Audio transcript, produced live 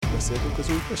Beszéltünk az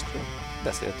Újpestről?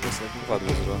 Beszéltünk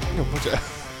Vaduzról. Jó, bocsánat.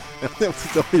 Nem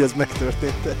tudom, hogy ez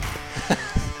megtörtént.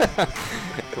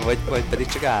 vagy pedig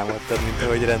csak álmodtad, mint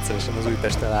ahogy rendszeresen az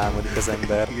Újpesttel álmodik az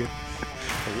ember. Igen.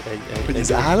 Hogy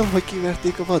ez álom, hogy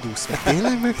kiverték a Vaduszt, mert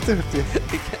tényleg megtörtént?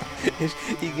 Igen, és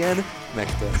igen,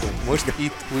 megtörtént. Most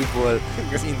itt újból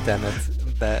az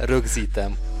internetbe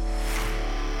rögzítem.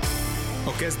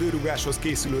 A kezdőrugáshoz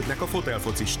készülődnek a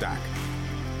fotelfocisták.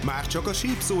 Már csak a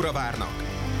sípszóra várnak.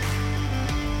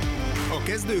 A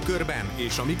kezdőkörben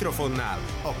és a mikrofonnál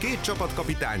a két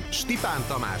csapatkapitány Stipán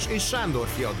Tamás és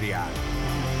Sándorfi Adrián.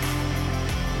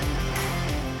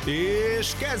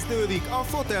 És kezdődik a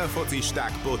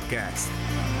Fotelfocisták Podcast.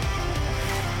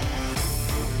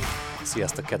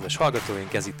 Sziasztok, kedves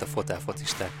hallgatóink! Ez itt a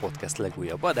Fotelfocisták Podcast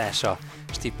legújabb adása.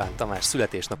 Stipán Tamás,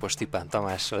 születésnapos Stipán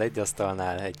Tamással egy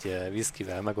asztalnál, egy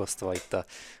viszkivel megosztva itt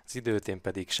az időt, én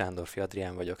pedig Sándorfi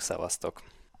Adrián vagyok, szevasztok!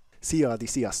 Szia Adi,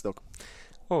 sziasztok!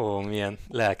 Ó, milyen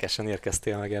lelkesen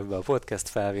érkeztél meg ebbe a podcast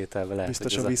felvételbe. Lehet,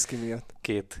 biztos a viszki miatt.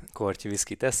 Két korty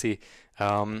viszki teszi.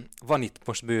 Van itt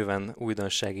most bőven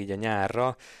újdonság így a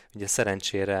nyárra. Ugye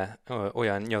szerencsére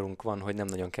olyan nyarunk van, hogy nem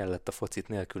nagyon kellett a focit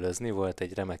nélkülözni. Volt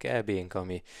egy remek EB-nk,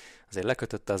 ami azért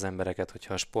lekötötte az embereket,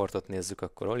 hogyha a sportot nézzük,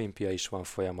 akkor olimpia is van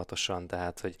folyamatosan,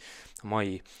 tehát hogy a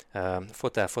mai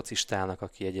fotelfocistának,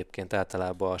 aki egyébként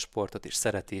általában a sportot is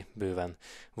szereti, bőven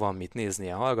van mit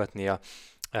néznie, hallgatnia.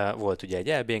 Volt ugye egy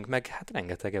EB-nk, meg hát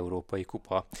rengeteg európai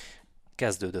kupa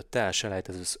kezdődött el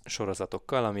selejtező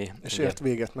sorozatokkal, ami... És ért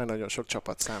véget már nagyon sok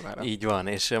csapat számára. Így van,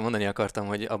 és mondani akartam,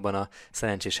 hogy abban a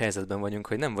szerencsés helyzetben vagyunk,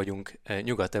 hogy nem vagyunk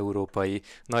nyugat-európai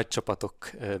nagy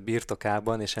csapatok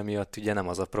birtokában, és emiatt ugye nem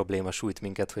az a probléma sújt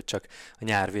minket, hogy csak a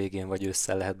nyár végén vagy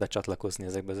ősszel lehet becsatlakozni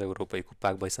ezekbe az európai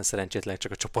kupákba, hiszen szerencsétlenül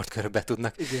csak a csoportkörbe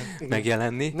tudnak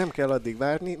megjelenni. Nem kell addig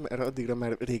várni, mert addigra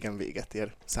már régen véget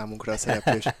ér számunkra a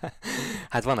szereplés.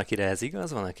 Hát van, akire ez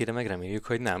igaz, van, akire meg reméljük,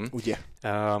 hogy nem. Ugye?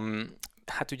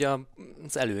 Hát ugye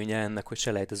az előnye ennek, hogy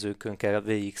selejtezőkön kell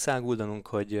végig száguldanunk,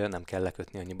 hogy nem kell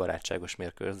lekötni annyi barátságos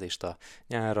mérkőzést a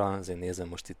nyárra. Azért nézem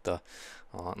most itt a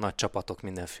nagy csapatok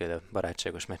mindenféle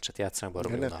barátságos meccset játszanak,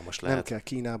 baromi unalmas lehet. Nem kell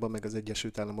Kínába, meg az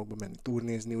Egyesült Államokba menni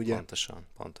turnézni, ugye?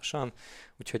 Pontosan.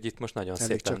 Úgyhogy itt most nagyon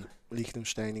elég szépen... csak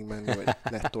Liechtensteinig menni, vagy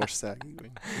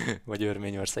Lettországig. Vagy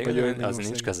Örményország. Az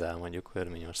nincs közel, mondjuk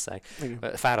Örményország.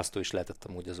 Igen. Fárasztó is lehetett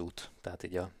amúgy az út, tehát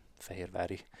így a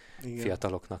fehérvári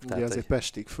fiataloknak. Ugye azért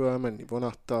Pestig fölmenni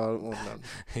vonattal, onnan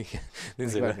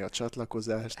megvárni a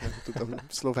csatlakozást, nem tudom,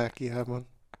 Szlovákiában.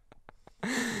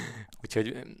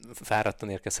 Úgyhogy fáradtan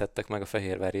érkezhettek meg a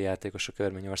fehérvári játékosok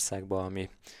Örményországba, ami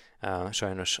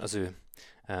sajnos az ő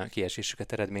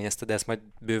kiesésüket eredményezte, de ezt majd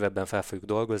bővebben fel fogjuk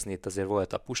dolgozni. Itt azért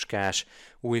volt a Puskás,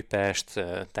 Újpest,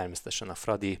 természetesen a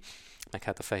Fradi, meg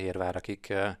hát a Fehérvár,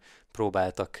 akik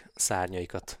próbáltak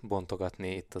szárnyaikat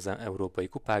bontogatni itt az európai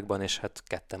kupákban, és hát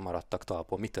ketten maradtak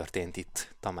talpon. Mi történt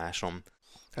itt, Tamásom?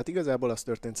 Hát igazából az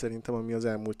történt szerintem, ami az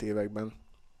elmúlt években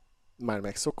már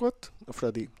megszokott. A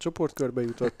Fradi csoportkörbe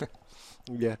jutott.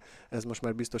 Ugye ez most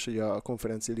már biztos, hogy a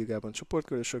konferencia ligában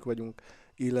csoportkörösök vagyunk,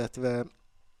 illetve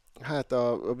hát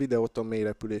a videóton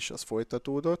mélyrepülés az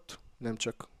folytatódott, nem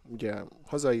csak ugye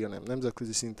hazai, hanem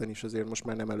nemzetközi szinten is azért most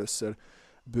már nem először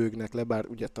bőgnek le, bár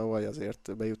ugye tavaly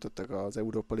azért bejutottak az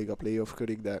Európa Liga playoff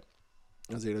körig, de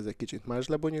azért ez egy kicsit más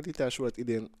lebonyolítás volt.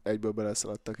 Idén egyből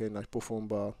beleszaladtak egy nagy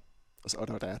pofonba az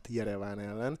Ararat Jereván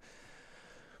ellen.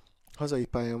 Hazai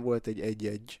pályán volt egy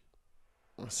 1-1,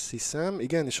 azt hiszem,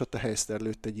 igen, és ott a Heister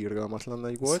lőtt egy irgalmatlan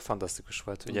nagy gólt. Ez fantasztikus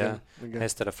volt, ugye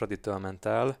Heister a Fraditől ment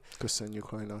el. Köszönjük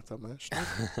Hajnal Tamásnak.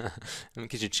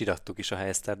 Kicsit csirattuk is a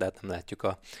Heister, de hát nem látjuk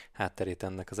a hátterét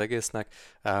ennek az egésznek.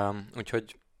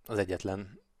 Úgyhogy az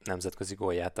egyetlen nemzetközi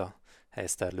gólját a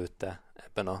Heister lőtte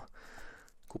ebben a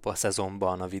kupa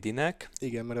szezonban a Vidinek.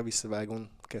 Igen, mert a visszavágón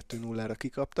 2-0-ra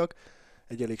kikaptak.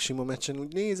 Egy elég sima meccsen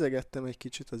úgy nézegettem egy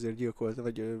kicsit, azért gyilkoltam,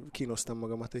 vagy kínoztam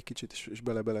magamat egy kicsit, és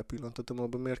bele pillantottam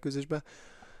abba a mérkőzésbe.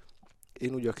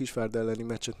 Én ugye a Kisvárda elleni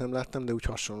meccset nem láttam, de úgy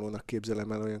hasonlónak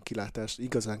képzelem el, olyan kilátást,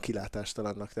 igazán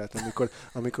kilátástalannak. Tehát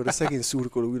amikor a szegény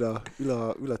szurkoló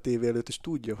ül a tévé előtt, és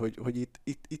tudja, hogy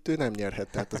itt ő nem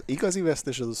nyerhet. Tehát az igazi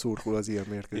vesztes az a szurkoló az ilyen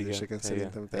mérkőzéseken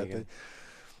szerintem. Tehát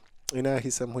én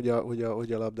elhiszem, hogy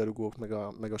a labdarúgók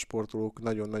meg a sportolók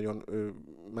nagyon-nagyon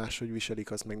máshogy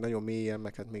viselik azt, meg nagyon mélyen,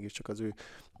 meg hát mégiscsak az ő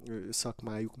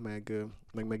szakmájuk, meg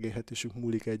megélhetésük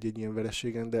múlik egy ilyen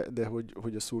vereségen, de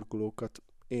hogy a szurkolókat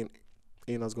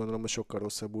én azt gondolom, hogy sokkal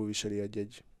rosszabbul viseli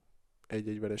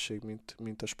egy vereség,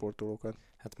 mint a sportolókat.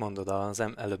 Hát mondod,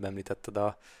 előbb említetted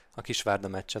a Kisvárda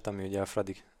meccset, ami ugye a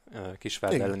Fradi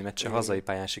Kisvárda elleni meccse hazai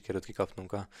pályán sikerült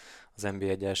kikapnunk az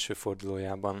NB1 első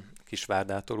fordulójában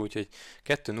Kisvárdától, úgyhogy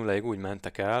 2-0-ig úgy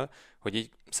mentek el, hogy így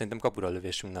szerintem kapura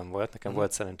lövésünk nem volt. Nekem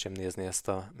volt szerencsém nézni ezt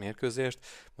a mérkőzést,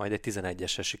 majd egy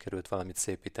 11-esre sikerült valamit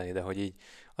szépíteni, de hogy így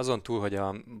azon túl, hogy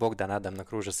a Bogdan Ádámnak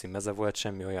rózsaszín meze volt,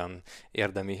 semmi olyan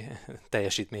érdemi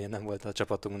teljesítménye nem volt a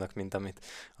csapatunknak, mint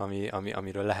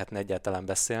amiről lehetne egyáltalán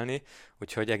beszélni,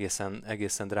 úgyhogy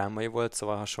egészen drámai volt,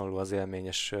 szóval hasonló az élmény,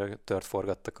 és tört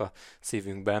forgattak a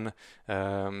szívünkben.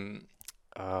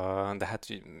 De hát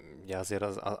ugye azért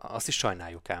azt is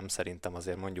sajnáljuk ám, szerintem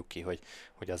azért mondjuk ki,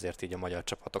 hogy azért így a magyar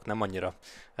csapatok nem annyira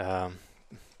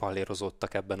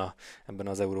pallérozódtak ebben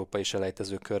az európai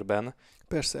selejtezőkörben.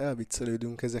 Persze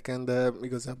elviccelődünk ezeken, de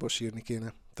igazából sírni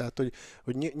kéne. Tehát,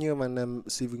 hogy nyilván nem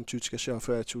szívünk csücske se a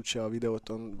felcsút, se a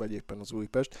videóton, vagy éppen az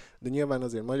Újpest, de nyilván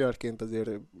azért magyarként azért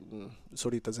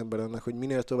szorít az ember annak, hogy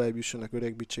minél tovább jussanak,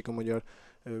 öregbítsék a magyar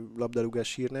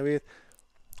labdarúgás hírnevét.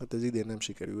 Hát ez idén nem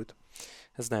sikerült.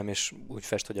 Ez nem, és úgy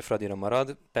fest, hogy a Fradira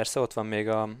marad. Persze ott van még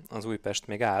az Újpest,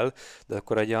 még áll, de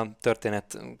akkor egy a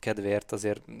történet kedvéért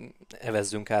azért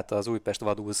evezzünk át az Újpest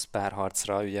Vaduz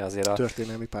párharcra, ugye azért a...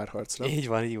 Történelmi párharcra. Így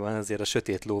van, azért a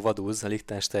sötét ló Vaduz, a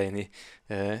liechtensteini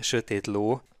sötét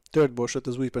ló. Tört borsot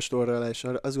az Újpest orra alá, és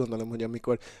azt gondolom, hogy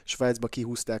amikor Svájcba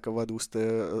kihúzták a Vadúzt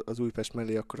az Újpest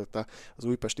mellé, akkor ott az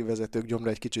újpesti vezetők gyomra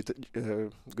egy kicsit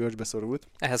görcsbe szorult.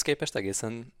 Ehhez képest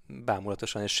egészen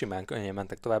bámulatosan és simán könnyen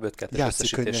mentek tovább 5-2-es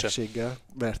játszik könnyességgel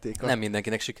verték. Nem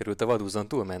mindenkinek sikerült a Vadúzon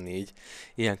túlmenni így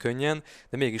ilyen könnyen,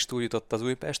 de mégis túljutott az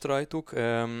Újpest rajtuk,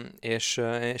 és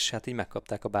hát így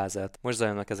megkapták a Bázelt. Most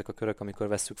zajlanak ezek a körök, amikor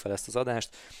vesszük fel ezt az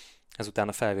adást. Ezután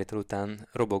a felvétel után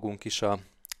robogunk is a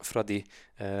Fradi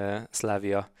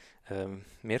Szlávia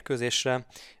mérkőzésre,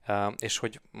 és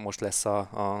hogy most lesz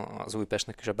az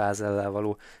Újpestnek is a Bázellel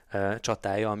való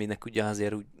csatája, aminek ugye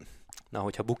azért úgy,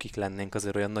 hogyha bukik lennénk,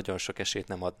 azért olyan nagyon sok esélyt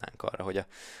nem adnánk arra, hogy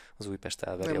az Újpest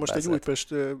elveri a most Bázelt. Egy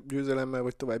Újpest győzelemmel,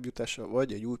 vagy továbbjutással,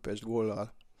 vagy egy Újpest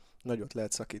góllal nagyot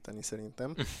lehet szakítani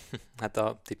szerintem. Hát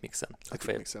a tipmixen.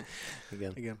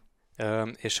 Igen.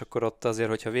 És akkor ott azért,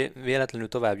 hogyha véletlenül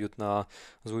tovább jutna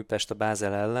az Újpest a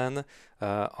Bázel ellen,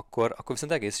 akkor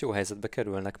viszont egész jó helyzetbe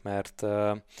kerülnek,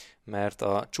 mert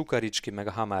a Csukaricski meg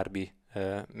a Hamárbi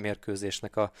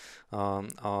mérkőzésnek a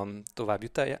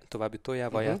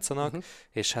továbbjutójával játszanak,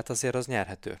 és hát azért az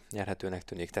nyerhetőnek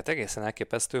tűnik. Tehát egészen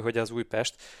elképesztő, hogy az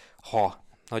Újpest, ha,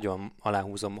 nagyon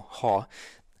aláhúzom, ha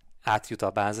átjut a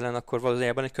Bázelen, akkor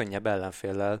valójában egy könnyebb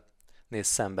ellenféllel néz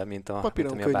szembe, mint a Bázel volt.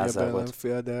 Papíron könnyebb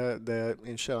ellenfél, de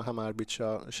én se a Hamárbit,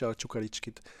 se a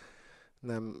Csukaricskit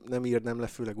nem írnám le,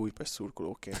 főleg Újpest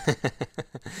szurkolóként.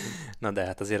 Na de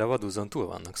hát azért a Vadúzon túl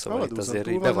vannak, szóval itt azért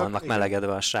így be vannak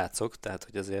melegedve a srácok, tehát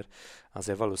hogy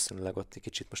azért valószínűleg ott egy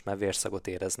kicsit most már vérszagot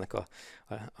éreznek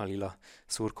a lila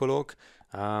szurkolók,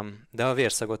 de a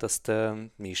vérszagot azt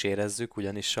mi is érezzük,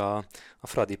 ugyanis a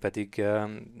Fradi pedig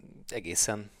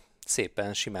egészen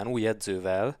szépen, simán új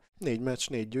edzővel. 4 meccs,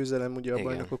 4 győzelem, ugye a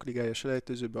Bajnokok Ligája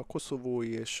selejtezőbe a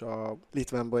koszovói és a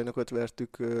litván bajnokot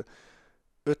vertük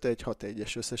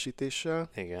 5-1-6-1-es összesítéssel.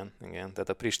 Igen, tehát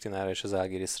a Pristinára és az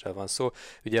Zalgirisről van szó.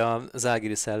 Ugye a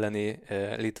Zalgiris elleni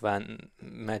litván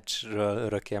meccsről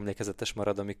örökké emlékezetes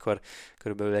marad, amikor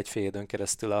körülbelül egy fél időn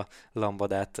keresztül a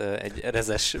Lambadát egy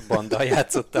rezes banda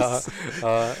játszott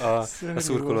a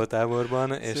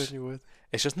szurkolótáborban.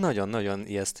 És ez nagyon-nagyon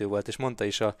ijesztő volt, és mondta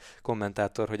is a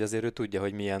kommentátor, hogy azért ő tudja,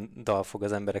 hogy milyen dal fog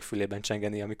az emberek fülében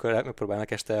csengeni, amikor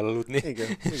megpróbálnak este elaludni.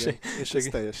 Igen, és ez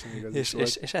teljesen igaz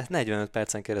volt. És 45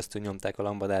 percen keresztül nyomták a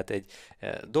Lambadát egy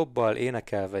dobbal,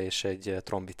 énekelve és egy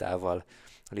trombitával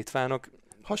a litvánok.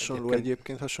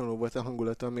 Hasonló volt a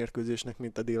hangulata a mérkőzésnek,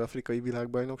 mint a dél-afrikai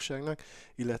világbajnokságnak,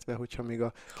 illetve hogyha még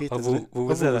a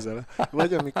 2000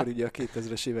 vagy amikor ugye a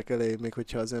 2000-es évek elején, még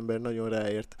hogyha az ember nagyon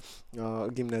ráért a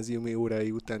gimnáziumi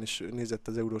órái után, és nézett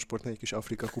az Eurosportnál egy kis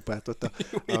Afrika kupát ott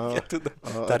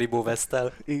Taribo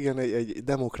Westtel. Igen, egy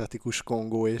demokratikus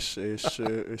Kongó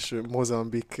és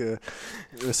Mozambik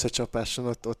összecsapáson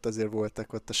ott azért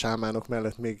voltak ott a sámánok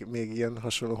mellett még ilyen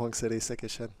hasonló hangszerészek,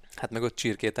 és hát meg ott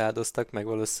csirkét áldoztak, meg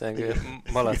valószínűleg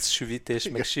malac süvítés,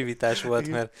 meg sivítás volt,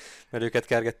 mert őket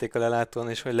kergették a lelátón,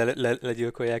 és hogy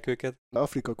legyilkolják őket.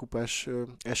 Afrika kupás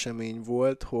esemény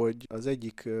volt, hogy az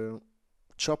egyik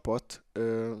csapat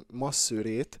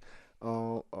masszőrét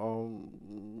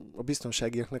a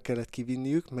biztonságiaknak kellett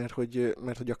kivinniük, mert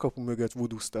hogy a kapu mögött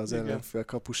vuduzta az ellenfél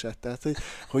kapusát, tehát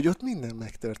hogy ott minden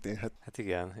megtörténhet. Hát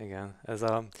igen.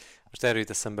 Most erről jut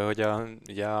eszembe, hogy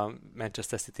ugye a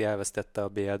Manchester City elvesztette a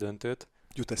BL döntőt.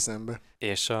 Jut eszembe.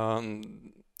 És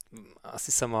azt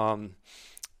hiszem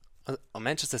A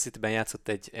Manchester City-ben játszott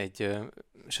egy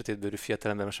sötétbőrű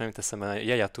fiatalember, most nem teszem el,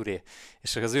 Yaya Touré,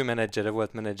 és az ő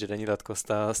menedzsere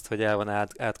nyilatkozta azt, hogy el van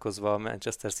átkozva a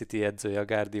Manchester City edzője, a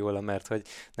Guardiola, mert hogy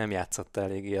nem játszotta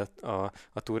eléggé a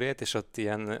Tourét, és ott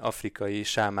ilyen afrikai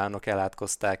sámánok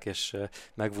elátkozták, és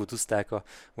megvúduzták a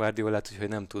Guardiolát, úgyhogy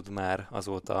nem tud már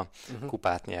azóta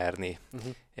kupát nyerni.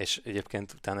 És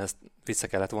egyébként utána ezt vissza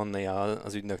kellett vonni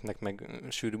az ügynöknek, meg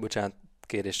sűrű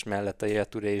kérés mellett a Yaya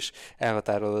Touré is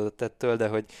elhatárolódott ettől, de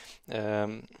hogy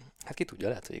hát ki tudja,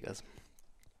 lehet, hogy igaz.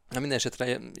 Na, minden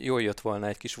esetre jól jött volna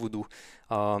egy kis voodoo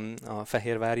a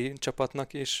fehérvári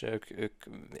csapatnak is, ők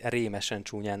rémesen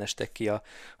csúnyán estek ki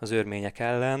az örmények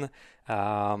ellen.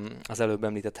 Az előbb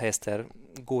említett Heister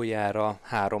góljára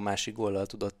 3 másik góllal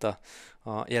tudott a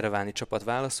jereváni csapat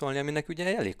válaszolni, aminek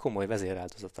ugye elég komoly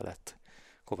vezéráldozata lett.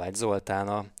 Kovács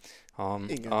Zoltán,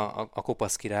 a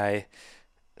kopasz király,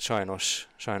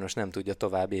 sajnos nem tudja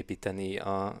tovább építeni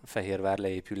a Fehérvár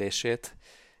leépülését,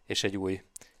 és egy új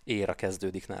éra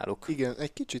kezdődik náluk. Igen,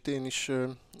 egy kicsit én is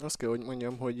azt kell, hogy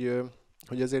mondjam,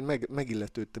 hogy azért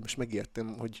megilletődtem, és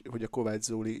megértem, hogy a Kovács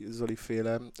Zoli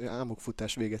féle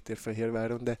álmokfutás véget ér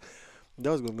Fehérváron, de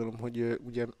azt gondolom, hogy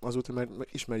ugye azóta már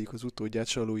ismerjük az utódját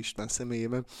Saló István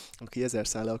személyében, aki 1000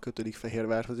 szállal kötődik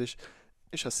Fehérvárhoz,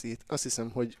 és azt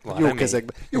hiszem, hogy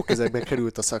jó kezekbe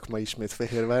került a szakma ismét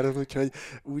Fehérváron,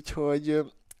 úgyhogy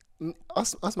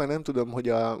azt már nem tudom, hogy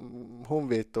a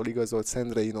Honvédtól igazolt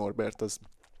Szendrei Norbert az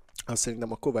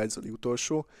szerintem a Kovács Zoli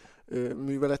utolsó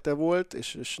művelete volt,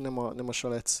 és nem a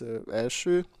Salec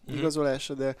első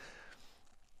igazolása, de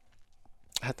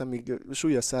hát amíg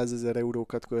súlyos 100 000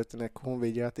 eurókat költenek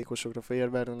honvéd játékosokra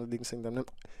Fehérváron, addig szerintem nem,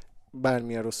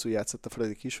 bármilyen rosszul játszott a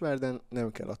Fradi Kisvárden,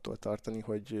 nem kell attól tartani,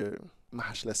 hogy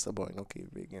más lesz a bajnok év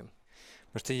végén.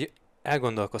 Most így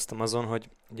elgondolkoztam azon, hogy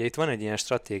ugye itt van egy ilyen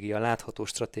stratégia, látható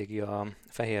stratégia a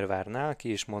Fehérvárnál,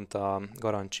 ki is mondta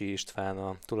Garancsi István,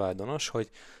 a tulajdonos, hogy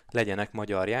legyenek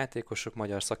magyar játékosok,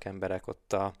 magyar szakemberek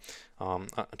ott a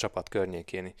csapat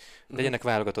környékén. Legyenek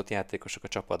válogatott játékosok a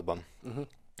csapatban.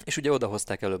 És ugye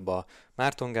odahozták előbb a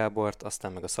Márton Gábort,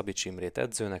 aztán meg a Szabics Imrét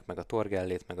edzőnek, meg a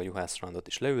Torgellét, meg a Juhász Randot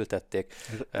is leültették.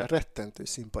 Rettentő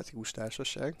szimpatikus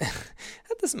társaság.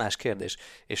 Hát ez más kérdés.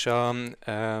 És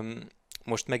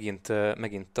most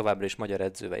megint továbbra is magyar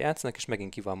edzővel játszanak, és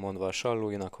megint ki van mondva a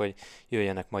Sallóinak, hogy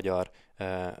jöjjenek magyar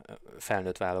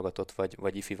felnőtt válogatott,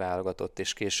 vagy ifi válogatott,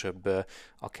 és később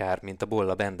akár, mint a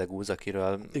Bolla Bendegúz,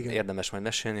 akiről érdemes majd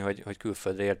mesélni, hogy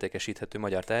külföldre értékesíthető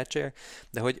magyar tehetség,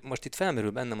 de hogy most itt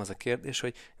felmerül bennem az a kérdés,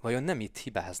 hogy vajon nem itt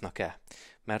hibáznak-e?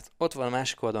 Mert ott van a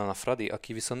másik oldalon a Fradi,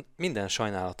 aki viszont minden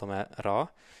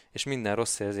sajnálatomra, és minden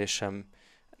rossz érzésem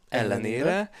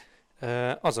ellenére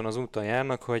azon az úton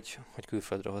járnak, hogy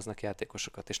külföldre hoznak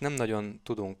játékosokat, és nem nagyon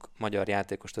tudunk magyar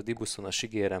játékost a Dibuszon, a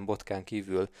Sigéren, Botkán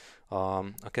kívül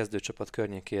a kezdőcsapat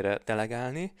környékére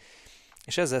delegálni,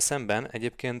 és ezzel szemben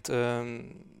egyébként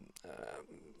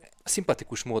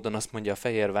szimpatikus módon azt mondja a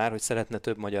Fehérvár, hogy szeretne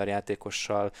több magyar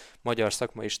játékossal, magyar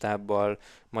szakmai stábbal,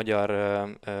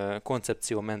 magyar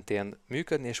koncepció mentén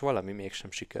működni, és valami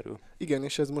mégsem sikerül. Igen,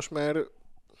 és ez most már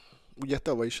ugye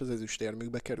tavaly is az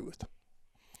ezüstérmükbe került.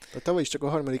 Tavaly is csak a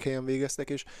 3. helyen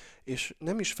végeztek, és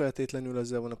nem is feltétlenül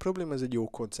ezzel van a probléma, ez egy jó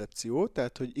koncepció,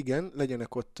 tehát, hogy igen,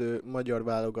 legyenek ott magyar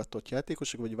válogatott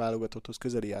játékosok, vagy válogatotthoz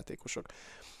közeli játékosok.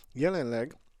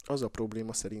 Jelenleg az a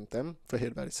probléma szerintem,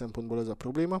 fehérvári szempontból az a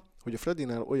probléma, hogy a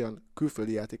Fradinál olyan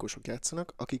külföldi játékosok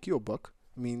játszanak, akik jobbak,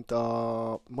 mint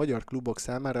a magyar klubok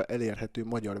számára elérhető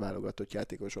magyar válogatott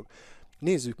játékosok.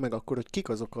 Nézzük meg akkor, hogy kik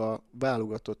azok a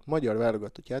magyar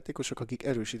válogatott játékosok, akik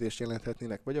erősítést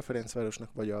jelenthetnének vagy a Ferencvárosnak,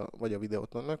 vagy a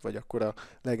Videótonnak, vagy akkor a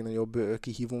legnagyobb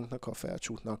kihívónknak, a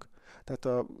Felcsútnak.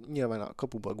 Tehát nyilván a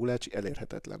kapuba Gulácsi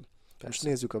elérhetetlen. Persze. Most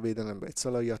nézzük a védelembe, egy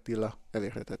Szalai Attila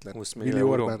elérhetetlen. 20 millió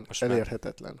Orbán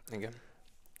elérhetetlen. Igen.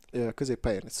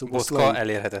 Középpályán egy Szoboszlai. Botka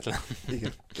elérhetetlen.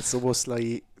 Igen, egy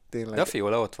Szoboszlai. Tényleg. De a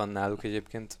Fiola ott van náluk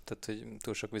egyébként, tehát hogy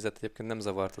túl sok vizet egyébként nem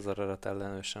zavart az Ararat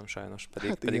ellen sem sajnos,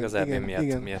 pedig az EB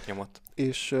miatt nyomott.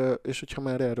 És hogyha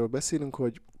már erről beszélünk,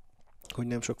 hogy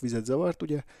nem sok vizet zavart,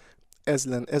 ugye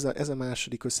ez a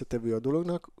második összetevő a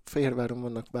dolognak, Fehérváron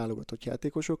vannak válogatott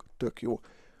játékosok, tök jó.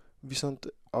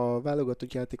 Viszont a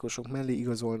válogatott játékosok mellé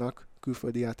igazolnak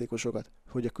külföldi játékosokat,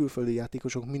 hogy a külföldi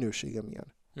játékosok minősége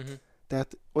milyen.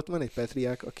 Tehát ott van egy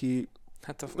Petriák, aki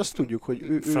azt tudjuk, hogy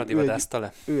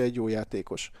ő egy jó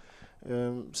játékos.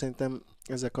 Szerintem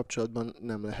ezzel kapcsolatban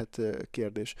nem lehet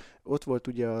kérdés. Ott volt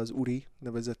ugye az Uri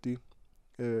nevezetű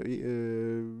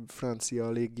francia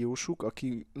légiósuk,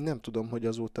 aki nem tudom, hogy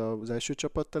azóta az első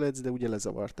csapattal edz, de ugye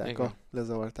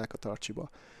lezavarták a Tarcsiba.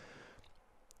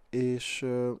 És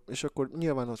akkor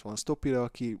nyilván ott van Stopira,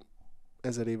 aki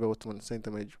 1000 éve ott van,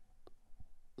 szerintem egy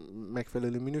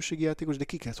megfelelő minőségi játékos, de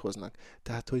kiket hoznak?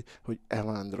 Tehát, hogy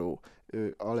Evandro,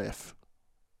 Alef,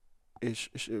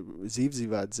 és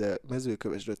Zivzivadze,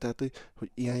 Mezőkövesdről, tehát,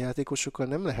 hogy ilyen játékosokkal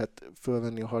nem lehet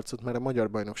fölvenni a harcot, mert a magyar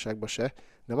bajnokságban se,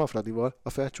 nem a Fradival, a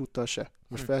Felcsúttal se.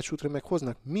 Most Felcsútra meg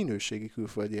hoznak minőségi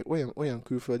külföldiek, olyan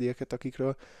külföldieket,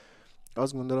 akikről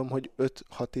azt gondolom, hogy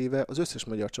 5-6 éve az összes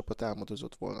magyar csapat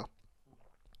álmodozott volna.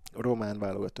 Román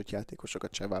válogatott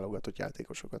játékosokat, cseh válogatott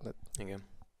játékosokat. Igen.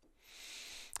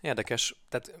 Érdekes,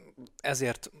 tehát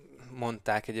ezért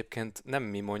mondták egyébként, nem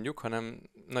mi mondjuk, hanem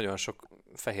nagyon sok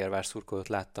fehérvár szurkolót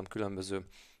láttam különböző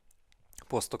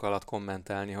posztok alatt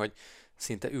kommentálni, hogy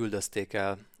szinte üldözték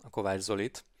el a Kovács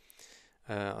Zolit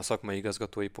a szakmai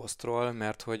igazgatói posztról,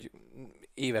 mert hogy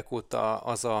évek óta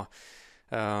az a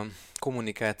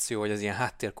kommunikáció, vagy az ilyen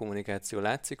háttérkommunikáció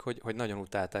látszik, hogy nagyon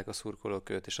utálták a szurkolók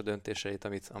őt és a döntéseit,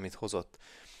 amit hozott.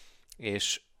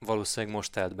 És valószínűleg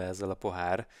most telt be ezzel a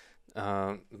pohár,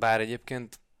 bár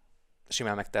egyébként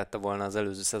simán megtehette volna az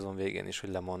előző szezon végén is, hogy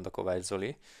lemond a Kovács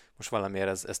Zoli. Most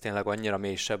valamiért ez tényleg annyira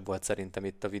mélysebb volt szerintem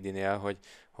itt a Vidinél,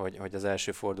 hogy az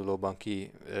első fordulóban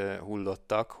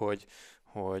kihullottak,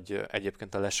 hogy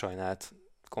egyébként a lesajnált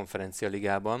konferencia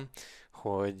ligában,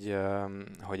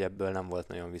 hogy ebből nem volt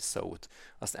nagyon visszaút.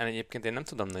 Aztán egyébként én nem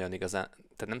tudom nagyon igazán,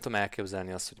 tehát nem tudom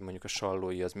elképzelni azt, hogy mondjuk a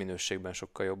Sallói az minőségben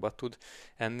sokkal jobbat tud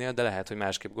ennél, de lehet, hogy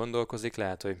másképp gondolkozik,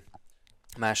 lehet, hogy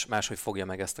máshogy fogja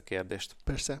meg ezt a kérdést.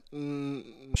 Persze.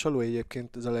 Sallói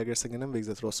egyébként Zalaegerszegen nem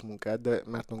végzett rossz munkát, de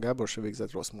Márton Gábor sem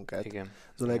végzett rossz munkát. Igen.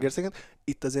 Zalaegerszegen.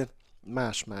 Itt azért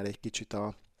más már egy kicsit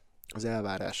az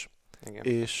elvárás. Igen.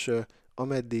 És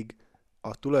ameddig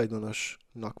a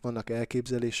tulajdonosnak vannak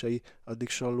elképzelései, addig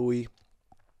Sallói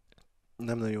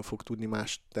nem nagyon fog tudni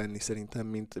más tenni szerintem,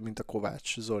 mint a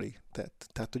Kovács Zoli tett.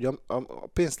 Tehát, hogy a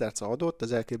pénztárca adott,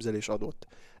 az elképzelés adott.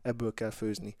 Ebből kell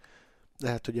főzni.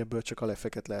 Lehet, hogy ebből csak a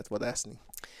lefeket lehet vadászni.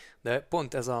 De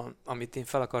pont ez, amit én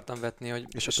fel akartam vetni, hogy...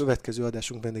 És a következő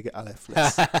adásunk vendége Alef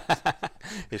lesz.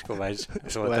 és Kovács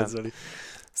Zoli.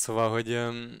 Szóval, hogy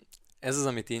ez az,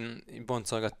 amit én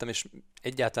boncolgattam, és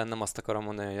egyáltalán nem azt akarom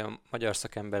mondani, hogy a magyar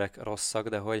szakemberek rosszak,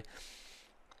 de hogy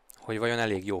vajon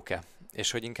elég jók-e.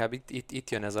 És hogy inkább itt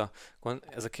jön ez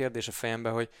a kérdés a fejembe,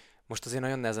 hogy most azért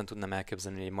nagyon nehezen tudnám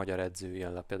elképzelni, hogy egy magyar edző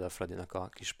jön le például Fradinak a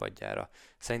kispadjára.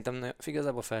 Szerintem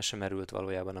igazából fel sem merült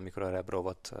valójában, amikor a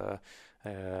Rebrovot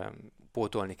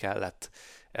pótolni kellett.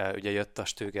 Ugye jött a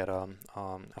Stöger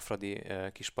a Fradi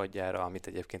kispadjára, amit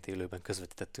egyébként élőben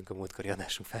közvetítettünk a múltkori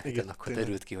adásunk felvételen, akkor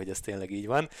derült ki, hogy ez tényleg így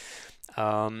van.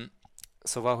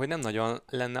 Szóval, hogy nem nagyon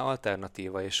lenne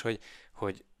alternatíva, és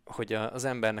hogy az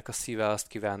embernek a szíve azt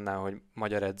kívánná, hogy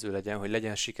magyar edző legyen, hogy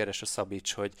legyen sikeres a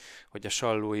Szabics, hogy a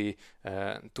Sallói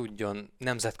tudjon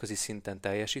nemzetközi szinten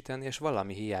teljesíteni, és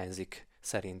valami hiányzik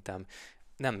szerintem.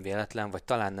 Nem véletlen, vagy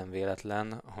talán nem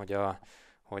véletlen,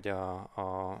 hogy a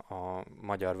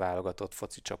magyar válogatott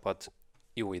foci csapat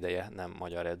jó ideje nem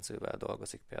magyar edzővel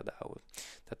dolgozik például.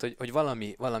 Tehát, hogy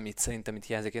valamit szerintem itt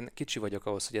hiányzik. Én kicsi vagyok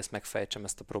ahhoz, hogy ezt megfejtsem,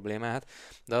 ezt a problémát,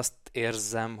 de azt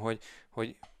érzem,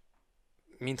 hogy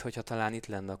minthogyha talán itt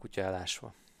lenne a kutya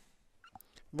elásva.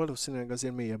 Valószínűleg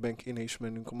azért mélyebben kéne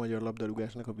ismernünk a magyar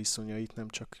labdarúgásnak a viszonyait, nem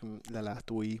csak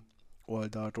lelátói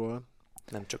oldalról.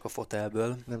 Nem csak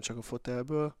a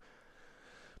fotelből.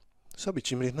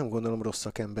 Szabics Imrét nem gondolom rossz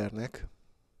szakembernek.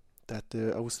 Tehát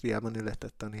Ausztriában ő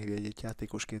letett a névjegyét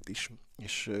játékosként is,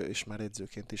 és már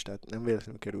edzőként is. Tehát nem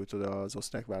véletlenül került oda az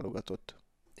osztrák válogatott.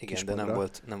 Igen, de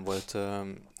nem volt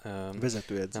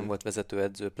vezetőedző. Nem volt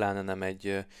vezetőedző, pláne nem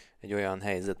egy olyan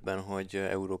helyzetben, hogy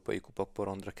európai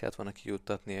kupakporondra kellett volna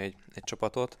kijuttatni egy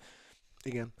csapatot.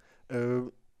 Igen.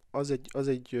 Az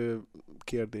egy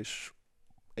kérdés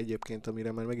egyébként,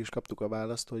 amire már meg is kaptuk a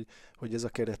választ, hogy ez a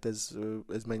keret,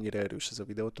 ez mennyire erős, ez a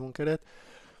Videoton keret.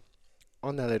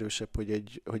 Annál erősebb, hogy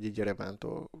egy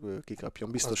Jerevántól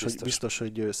kikapjon. Biztos,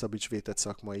 hogy Szabics vétett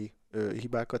szakmai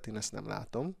hibákat, én ezt nem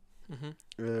látom.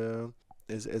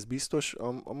 Ez biztos.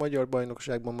 A magyar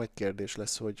bajnokságban majd kérdés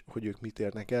lesz, hogy ők mit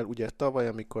érnek el. Ugye tavaly,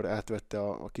 amikor átvette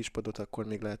a kispadot, akkor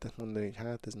még lehetett mondani, hogy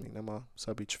hát ez még nem a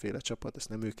Szabics féle csapat, ezt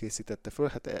nem ő készítette föl.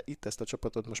 Hát itt ezt a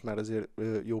csapatot most már azért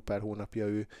jó pár hónapja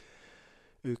ő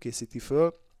készíti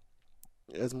föl.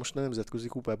 Ez most a nemzetközi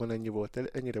kupában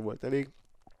ennyire volt elég.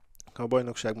 Ha a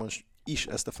bajnokságban is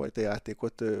ezt a fajta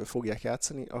játékot fogják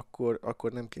játszani,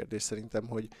 akkor nem kérdés szerintem,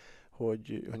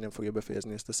 hogy nem fogja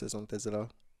befejezni ezt a szezont ezzel a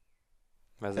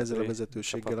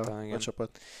vezetőséggel a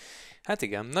csapat. Hát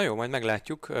igen, na jó, majd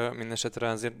meglátjuk. Mindenesetre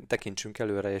azért tekintsünk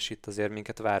előre, és itt azért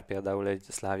minket vár például egy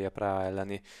Slavia Praha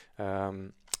elleni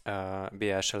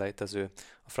BL selejtező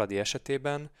a Fradi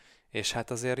esetében, és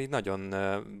hát azért így nagyon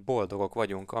boldogok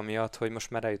vagyunk amiatt, hogy most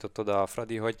már eljutott oda a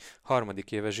Fradi, hogy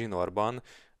harmadik éve zsinórban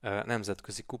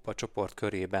nemzetközi kupa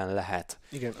csoportkörében lehet.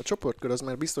 Igen, a csoportkör az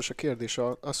már biztos a kérdés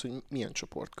az, hogy milyen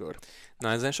csoportkör. Na,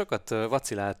 ezen sokat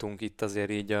vaciláltunk itt azért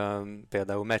így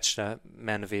például meccsre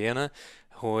menvén,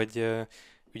 hogy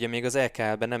ugye még az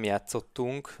EKL-ben nem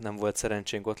játszottunk, nem volt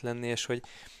szerencsénk ott lenni, és hogy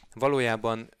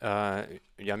valójában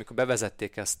ugye amikor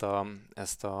bevezették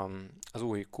ezt az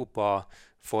új kupa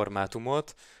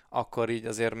formátumot, akkor így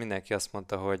azért mindenki azt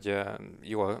mondta, hogy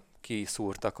jól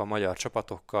kiszúrtak a magyar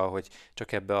csapatokkal, hogy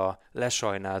csak ebbe a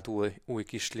lesajnált új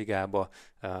kis ligába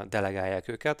delegálják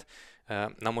őket.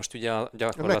 Na most ugye a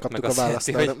gyakorlat meg azt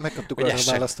jelenti, hogy megkaptuk arra a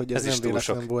választ, hogy ez nem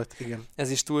véletlen volt. Igen. Ez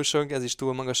is túl sok, ez is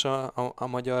túl magas a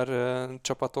magyar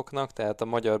csapatoknak, tehát a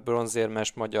magyar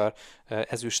bronzérmes, magyar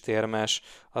ezüstérmes,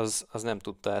 az nem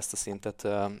tudta ezt a szintet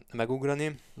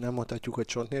megugrani. Nem mondhatjuk, hogy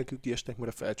csont nélkül kiestek,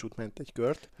 mert a Felcsút ment egy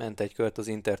kört. Ment egy kört az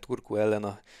Inter Turku ellen,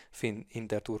 a finn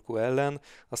Inter Turku ellen,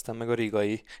 aztán meg a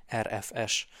rigai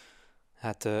RFS.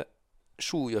 Hát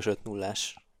súlyos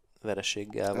 5-0-ás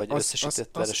vereséggel, vagy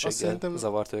összesített vereséggel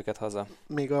zavart őket haza.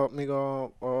 Még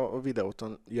a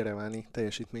videóton Jereváni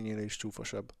teljesítményére is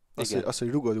csúfosabb. Az, hogy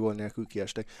rugott gól nélkül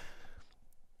kiestek.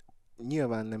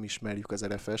 Nyilván nem ismerjük az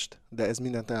RFS-t, de ez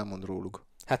mindent elmond róluk.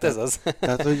 Hát ez az.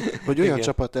 Tehát, hogy olyan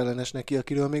csapat ellenes neki,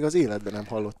 akiről még az életben nem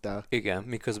hallottál. Igen,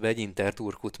 miközben egy Inter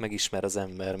Turkut megismer az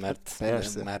ember, mert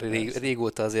persze, már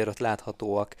régóta azért ott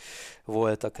láthatóak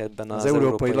voltak ebben az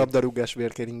európai labdarúgás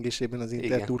vérkeringésében az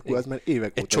Inter Turku, az már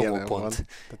évek óta jelen van.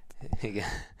 Igen.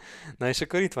 Na és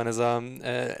akkor itt van ez a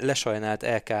lesajnált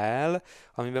EKL,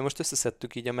 amiben most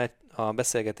összeszedtük így a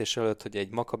beszélgetés előtt, hogy egy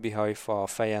Maccabi Haifa, a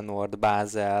Feyenoord,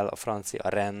 Basel, a francia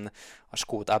Rennes, a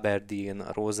skót Aberdeen,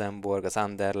 a Rosenborg, az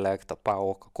Anderlecht, a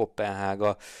PAOK, a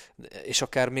Kopenhága, és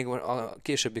akár még a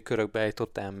későbbi körökbe egy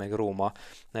Tottenham, meg Róma,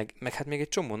 meg hát még egy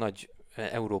csomó nagy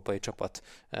európai csapat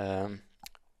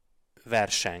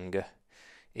verseng.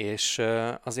 És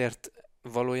azért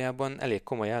valójában elég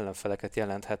komoly ellenfeleket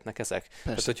jelenthetnek ezek. Persze.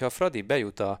 Tehát, hogyha a Fradi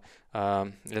bejut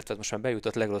illetve most már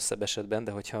bejutott legrosszabb esetben,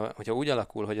 de hogyha úgy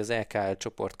alakul, hogy az EKL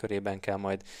csoportkörében kell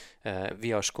majd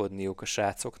viaskodniuk a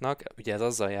srácoknak, ugye ez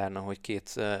azzal járna, hogy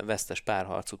 2 vesztes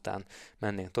párharc után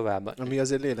mennénk tovább. Ami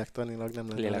azért lélektanilag nem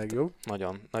lenne legjobb.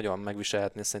 Nagyon, nagyon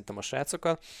megviselhetné szerintem a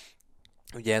srácokat.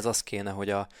 Ugye ez az kéne, hogy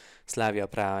a Slavia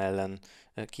Praha ellen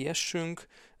kiessünk,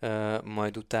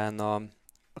 majd utána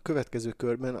a következő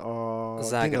körben a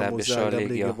Zágráb és a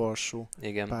Légia Varsó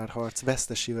párharc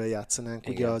vesztesével játszanánk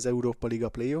ugye az Európa Liga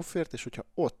playoffért, és hogyha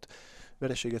ott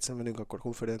vereséget szenvedünk, akkor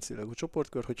konferenciálag a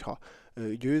csoportkör, hogyha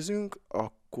győzünk,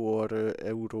 akkor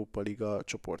Európa Liga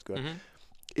csoportkör. Uh-huh.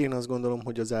 Én azt gondolom,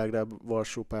 hogy a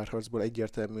Zágráb-Varsó párharcból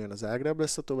egyértelműen a Zágráb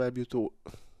lesz a továbbjutó,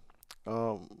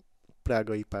 a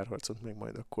prágai párharcot meg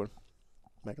majd akkor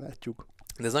meglátjuk.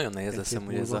 De ez nagyon nehéz lesz,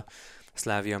 hogy ez a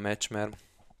Slavia meccs, mert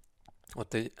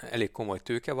ott egy elég komoly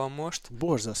tőke van most.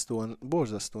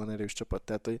 Borzasztóan erős csapat.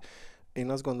 Tehát, hogy én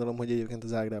azt gondolom, hogy egyébként az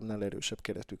Zágrábnál erősebb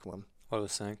keretük van.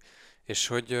 Valószínűleg. És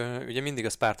hogy ugye mindig a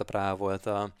Sparta Praha volt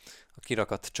a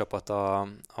kirakat csapat a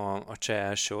cseh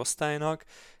első osztálynak,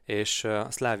 és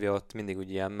a Slavia ott mindig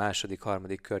ugye ilyen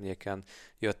második-harmadik környéken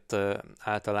jött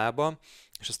általában,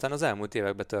 és aztán az elmúlt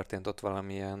években történt ott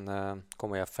valamilyen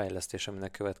komolyabb fejlesztés,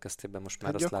 aminek következtében most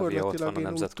már a Slavia ott van a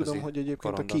nemzetközi tudom, hogy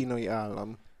egyébként korondon. A kínai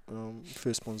állam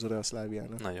főszponzora a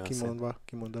Szláviának,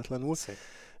 kimondatlanul. Szép.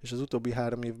 És az utóbbi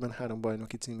 3 évben 3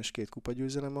 bajnoki cím és 2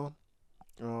 kupagyőzelem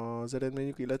az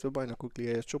eredményük, illetve bajnokok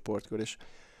ligája csoportkör, és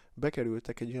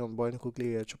bekerültek egy olyan bajnokok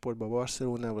ligája csoportba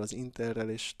Barcelonával, az Interrel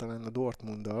és talán a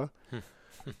Dortmunddal,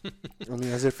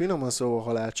 ami azért finoman szóval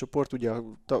halálcsoport, ugye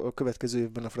a következő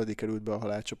évben a Fradi került be a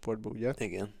halálcsoportba, ugye?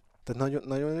 Igen. Tehát nagyon,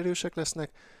 nagyon erősek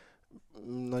lesznek,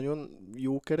 nagyon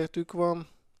jó keretük van,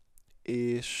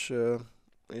 és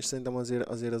szerintem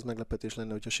azért az meglepetés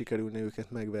lenne, hogyha sikerülne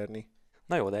őket megverni.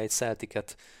 Na jó, de egy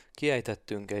Celticet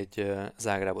kiejtettünk, egy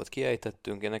Zágrábot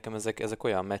kiejtettünk, nekem ezek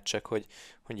olyan meccsek, hogy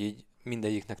így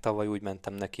mindegyiknek tavaly úgy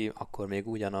mentem neki, akkor még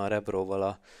ugyan a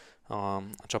Rebróval a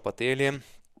csapat élén,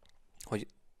 hogy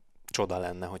csoda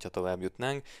lenne, hogyha tovább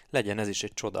jutnánk. Legyen ez is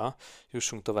egy csoda,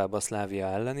 jussunk tovább a Slavia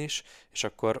ellen is, és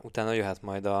akkor utána jöhet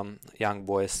majd a Young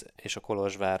Boys és a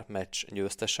Kolozsvár meccs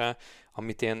győztese,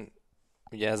 amit én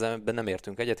ugye ebben nem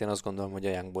értünk egyet, én azt gondolom, hogy a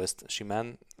Young Boys-t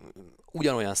simán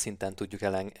ugyanolyan szinten tudjuk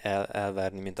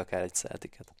elverni, mint akár egy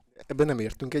Celticet. Ebben nem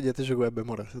értünk egyet, és akkor ebben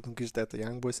maradhatunk is, tehát a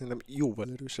Young Boys szerintem jóval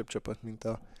erősebb csapat,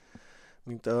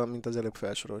 mint az előbb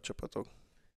felsorolt csapatok.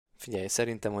 Figyelj,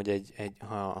 szerintem, hogy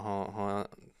ha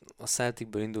a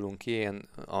Celticből indulunk ki, én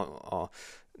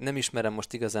nem ismerem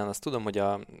most igazán, azt tudom, hogy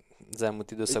az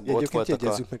elmúlt időszakban ott voltak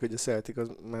jegyezzük meg, hogy a Celtic az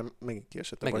már megint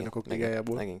kiesett a bajnokok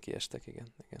ligájából. Megint kiestek, igen.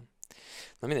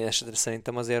 Na minden esetre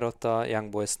szerintem azért ott a Young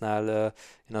Boysnál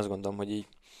én azt gondolom, hogy így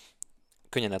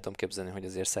könnyen el tudom képzelni, hogy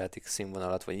azért Celtic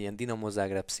színvonalat, vagy ilyen Dinamo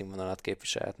Zagreb színvonalat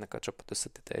képviselhetnek a csapat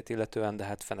összetételét illetően, de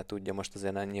hát fene tudja, most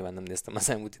azért nyilván nem néztem az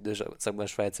elmúlt időszakban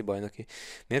svájci bajnoki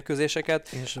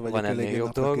mérkőzéseket. Én sem van ennél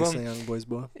jobb dolgom. Young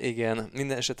Boysból. Igen,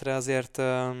 minden esetre azért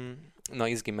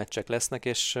izgi meccsek lesznek,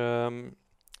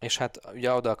 és hát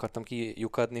ugye oda akartam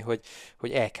kilyukadni,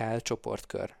 hogy EKL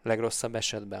csoportkör, legrosszabb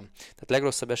esetben. Tehát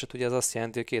legrosszabb eset ugye az azt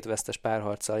jelenti, hogy 2 vesztes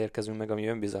párharccal érkezünk meg, ami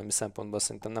önbizalmi szempontból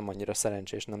szerintem nem annyira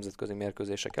szerencsés nemzetközi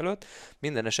mérkőzések előtt.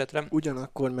 Minden esetre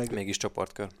ugyanakkor meg mégis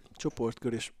csoportkör.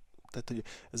 Csoportkör, és tehát, hogy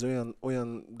ez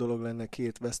olyan dolog lenne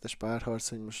 2 vesztes párharc,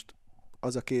 hogy most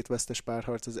az a 2 vesztes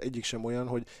párharc, az egyik sem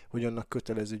olyan, hogy annak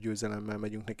kötelező győzelemmel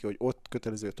megyünk neki, hogy ott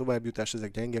kötelező továbbjutás,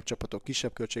 ezek gyengébb csapatok,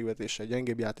 kisebb költségvetéssel,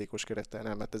 gyengébb játékos kerettel,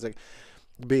 nem, mert ezek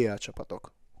BL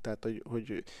csapatok. Tehát,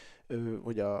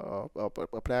 hogy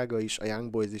a Prága is, a Young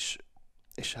Boys is,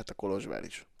 és hát a Kolozsvár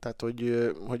is. Tehát,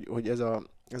 hogy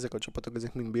ezek a csapatok,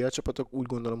 ezek mind BL csapatok, úgy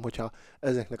gondolom, hogyha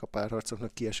ezeknek a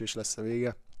párharcoknak kiesés lesz a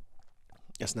vége,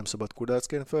 ezt nem szabad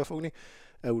kudarcként felfogni.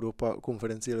 Európa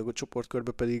konferenciáliga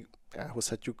csoportkörbe pedig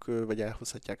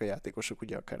elhozhatják a játékosok,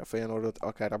 ugye akár a Feyenoordot,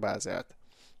 akár a Bázelt,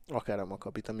 akár a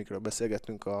Makabit, amikről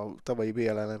beszélgettünk, a tavalyi BL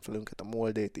ellenfelünket, a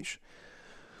Moldét is.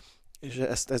 És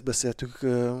ezt beszéltük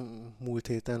múlt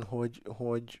héten,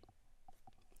 hogy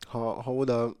ha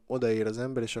odaér az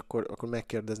ember, és akkor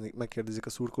megkérdezik a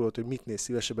szurkolót, hogy mit néz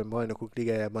szívesebben bajnokok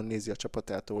ligájában, nézi a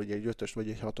csapatától, hogy egy 5-öst vagy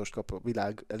egy 6-ost kap a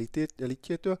világ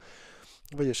elitjétől,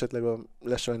 vagy esetleg a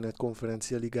lesajnált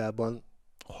konferencia ligában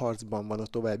harcban van a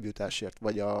továbbjutásért,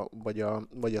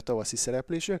 vagy a tavaszi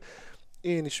szereplésért.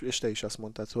 Én is, és te is azt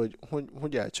mondtad,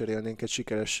 hogy elcserélnénk egy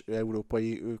sikeres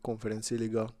európai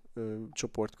konferencialiga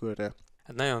csoportkörre.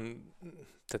 Hát nagyon,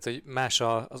 tehát hogy más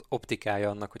az optikája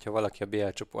annak, hogyha valaki a BL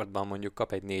csoportban mondjuk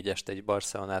kap egy 4-est egy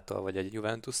Barcelonától vagy egy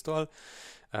Juventustól,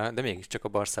 de mégiscsak a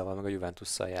Barszával meg a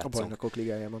Juventusszal játszunk. A bajnokok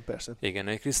ligájában persze. Igen,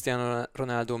 egy Cristiano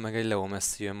Ronaldo meg egy Leo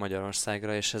Messi jön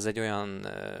Magyarországra, és ez egy olyan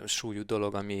súlyú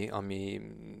dolog, ami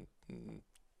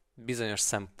bizonyos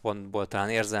szempontból, talán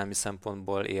érzelmi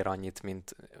szempontból ér annyit,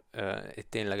 mint egy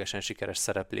ténylegesen sikeres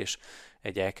szereplés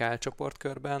egy EKL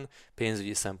csoportkörben.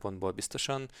 Pénzügyi szempontból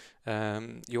biztosan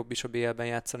jobb is a BL-ben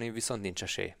játszani, viszont nincs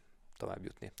esély tovább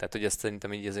jutni. Tehát, hogy ezt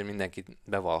szerintem így azért mindenki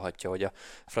bevallhatja, hogy a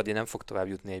Fradi nem fog tovább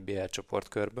jutni egy BL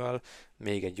csoportkörből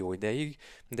még egy jó ideig,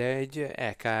 de egy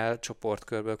EKL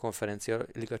csoportkörből, konferencia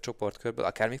liga csoportkörből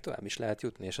akár még tovább is lehet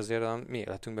jutni, és azért a mi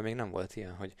életünkben még nem volt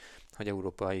ilyen, hogy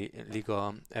európai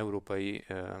liga, európai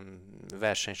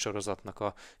versenysorozatnak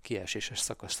a kieséses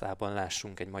szakaszában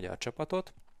lássunk egy magyar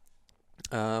csapatot.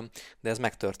 De ez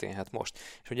megtörténhet most.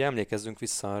 És ugye emlékezzünk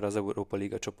vissza arra az Európa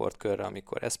Liga csoportkörre,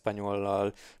 amikor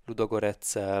Espanyollal,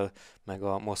 Ludogoretszel, meg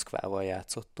a Moszkvával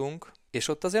játszottunk, és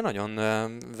ott azért nagyon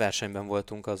versenyben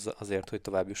voltunk azért, hogy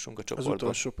tovább jussunk a csoportba. Az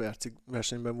utolsó percig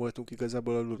versenyben voltunk,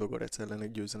 igazából a Ludogorets ellen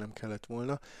egy győzelem kellett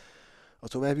volna. A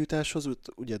továbbjutáshoz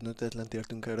ugye döntetlen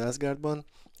értünk el Rázgárdban,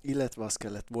 illetve az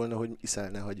kellett volna, hogy Iszel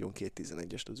ne hagyjon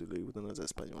 2-11-est az ülőúton az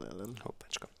Espanyol ellen.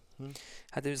 Hoppácska.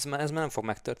 Hát ez már nem fog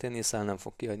megtörténni, Iszel nem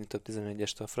fog kihagyni több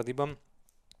 11-est a Fradiban.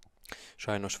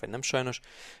 Sajnos vagy nem sajnos.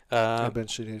 Ebben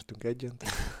sem értünk egyet.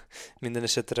 Minden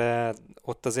esetre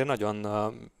ott azért nagyon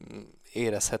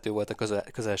érezhető volt a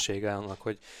közelsége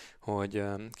annak, hogy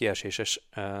kieséses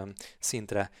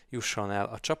szintre jusson el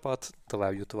a csapat,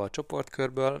 tovább jutva a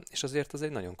csoportkörből, és azért az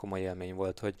egy nagyon komoly élmény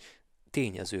volt, hogy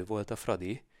tényező volt a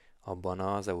Fradi abban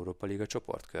az Európa Liga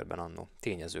csoportkörben annó.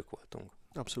 Tényezők voltunk.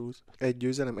 Abszolút. Egy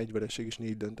győzelem, egy vereség és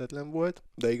 4 döntetlen volt,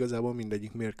 de igazából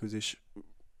mindegyik mérkőzés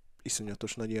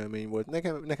iszonyatos nagy élmény volt.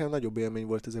 Nekem nagyobb élmény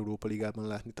volt az Európa Ligában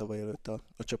látni tavaly előtt a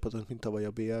csapatot, mint tavaly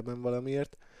a BL-ben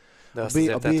valamiért. De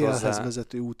a BL-hez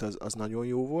vezető út az nagyon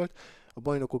jó volt. A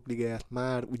Bajnokok Ligáját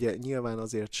már ugye nyilván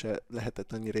azért se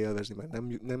lehetett annyira élvezni,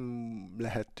 mert nem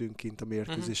lehettünk kint a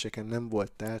mérkőzéseken, nem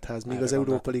volt teltház, míg az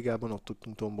Európa Ligában ott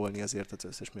tudtunk tombolni azért az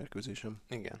összes mérkőzésen.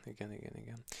 Igen.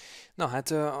 Na hát,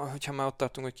 hogyha már ott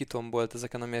tartunk, hogy kitombolt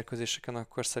ezeken a mérkőzéseken,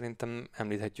 akkor szerintem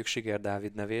említhetjük Siger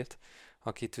Dávid nevét,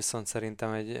 akit viszont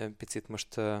szerintem egy picit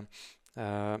most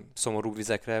szomorú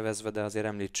vizekre elvezve, de azért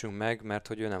említsünk meg, mert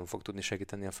hogy ő nem fog tudni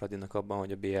segíteni a Fradinak abban,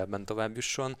 hogy a BL-ben tovább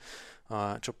jusson,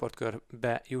 a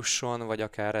csoportkörbe jusson, vagy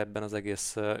akár ebben az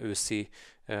egész őszi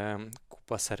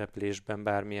kupa szereplésben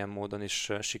bármilyen módon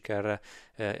is sikerre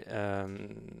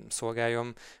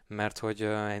szolgáljon, mert hogy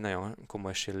egy nagyon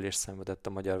komoly sérülést szenvedett a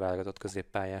magyar válogatott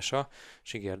középpályása,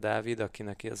 Siger Dávid,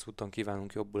 akinek az úton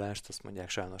kívánunk jobbulást, azt mondják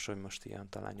sajnos, hogy most ilyen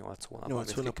talán 8 hónap.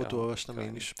 8 hónapot olvastam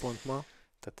én is pont ma.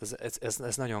 Tehát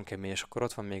ez nagyon kemény, és akkor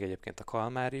ott van még egyébként a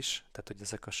Kalmár is, tehát hogy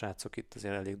ezek a srácok itt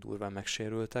azért elég durván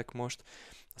megsérültek most.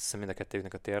 Azt hiszem mind a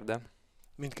kettőjüknek a térde.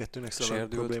 Mindkettőnek szóval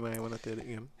problémája van a térde,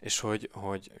 igen. És hogy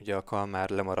ugye a Kalmár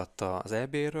lemaradt az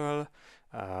EB-ről,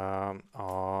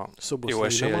 a jó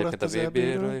esélye egyébként a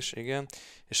VB-ről is, igen.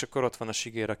 És akkor ott van a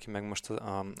Siger, aki meg most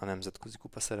a nemzetközi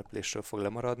kupa szereplésről fog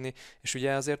lemaradni, és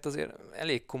ugye azért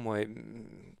elég komoly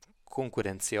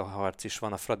konkurenciaharc is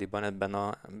van a Fradiban ebben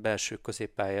a belső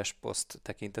középpályás poszt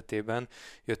tekintetében.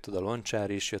 Jött oda Loncsár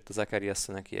is, jött az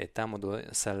Zakariassen, aki egy támadó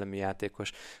szellemi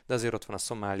játékos, de azért ott van a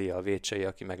Szomália, a Vécsei,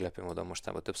 aki meglepő módon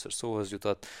mostában többször szóhoz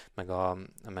jutott, meg a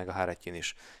Haretyin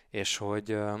is. És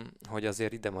hogy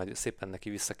azért ide majd szépen neki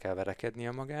vissza kell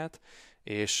verekednie magát,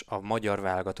 és a magyar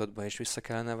válogatottban is vissza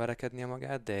kellene verekednie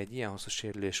magát, de egy ilyen hosszú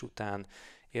sérülés után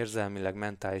érzelmileg,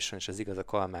 mentálisan, és ez igaz a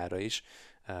Kalmára is,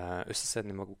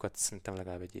 összeszedni magukat szerintem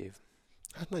legalább egy év.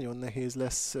 Hát nagyon nehéz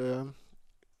lesz.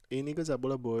 Én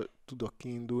igazából abból tudok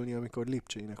kiindulni, amikor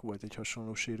Lipcseinek volt egy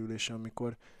hasonló sérülése,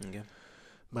 amikor igen.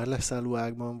 Már leszálló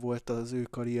ágban volt az ő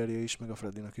karrierje is, meg a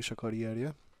Fradinak is a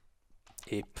karrierje.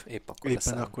 Épp akkor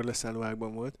akkor leszálló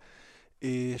ágban volt.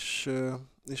 És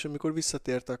amikor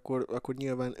visszatért, akkor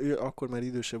nyilván ő akkor már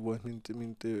idősebb volt,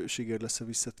 mint Siger lesz a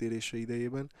visszatérése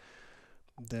idejében,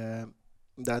 de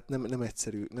hát nem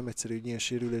egyszerű egy ilyen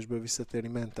sérülésből visszatérni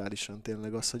mentálisan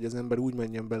tényleg az, hogy az ember úgy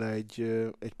menjen bele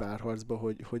egy párharcba,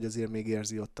 hogy azért még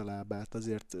érzi ott a lábát,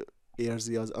 azért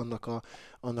érzi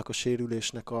annak a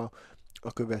sérülésnek a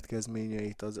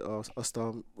következményeit, azt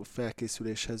a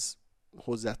felkészüléshez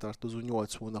hozzátartozó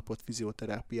 8 hónapot,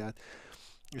 fizioterápiát,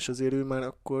 és azért ő már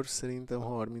akkor szerintem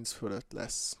 30 fölött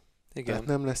lesz. Igen. Tehát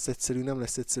nem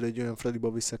lesz egyszerű egy olyan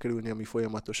Fradiba visszakerülni, ami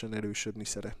folyamatosan erősödni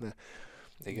szeretne.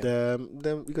 Igen.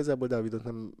 De igazából Dávidot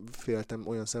nem féltem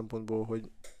olyan szempontból,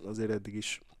 hogy azért eddig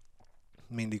is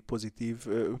mindig pozitív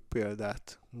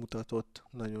példát mutatott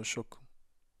nagyon sok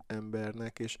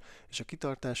embernek, és a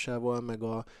kitartásával,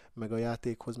 meg a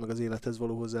játékhoz, meg az élethez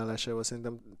való hozzáállásával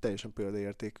szerintem teljesen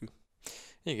példaértékű.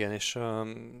 Igen, és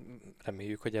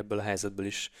reméljük, hogy ebből a helyzetből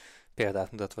is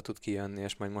példát mutatva tud kijönni,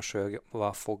 és majd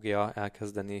mosolyogva fogja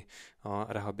elkezdeni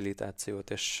a rehabilitációt,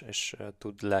 és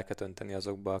tud lelket önteni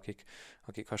azokba,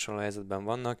 akik hasonló helyzetben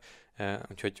vannak.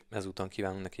 Úgyhogy ezúton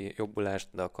kívánunk neki jobbulást,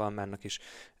 de a Kalmárnak is,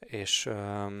 és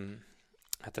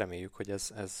hát reméljük, hogy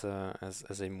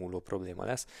ez egy múló probléma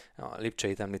lesz. A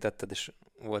Lipcseit említetted, és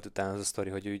volt utána az a sztori,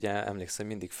 hogy ugye emlékszem,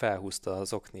 mindig felhúzta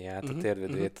az okniát, a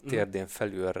térvédőjét térdén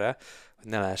felülre,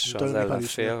 hogy ne lássa az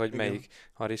ellenfél, hogy melyik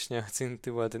harisnya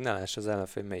szintű volt, hogy ne lássa az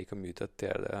ellenfél, hogy melyik a műtött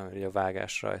térde, mert a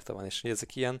vágás rajta van, és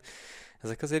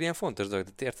ezek azért ilyen fontos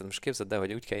dolgok, de érted, most képzeld el,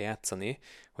 hogy úgy kell játszani,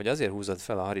 hogy azért húzod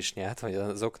fel a harisnyát, vagy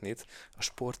az oknit, a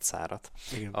sportszárat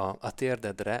a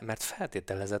térdedre, mert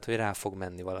feltételezed, hogy rá fog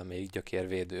menni valamelyik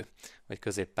gyökérvédő, vagy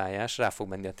középpályás, rá fog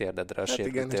menni a térdedre, a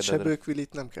sérült térdedre. Egy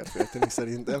sebőkvilit nem kell félteni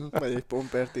szerintem, vagy egy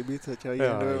Pompertibit, hogyha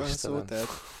ilyenről van szó, tehát...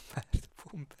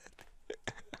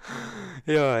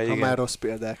 Ja, igen. Ha már rossz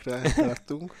példákra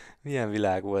tartunk. Milyen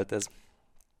világ volt ez?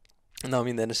 Na,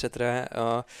 minden esetre,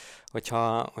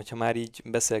 hogyha már így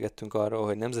beszélgettünk arról,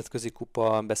 hogy nemzetközi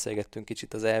kupa, beszélgettünk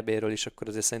kicsit az EB-ről is, akkor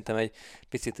azért szerintem egy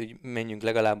picit úgy menjünk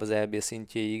legalább az EB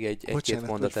szintjéig, egy-két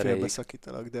mondat erejéig.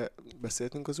 Félbeszakítalak, de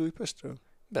beszéltünk az Újpestről?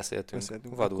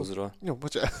 Beszéltünk Vaduzról. Jó,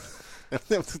 bocsánat.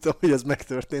 Nem tudtam, hogy ez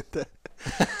megtörtént-e.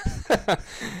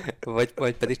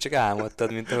 vagy pedig csak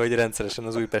álmodtad, mint ahogy rendszeresen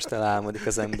az Újpesten álmodik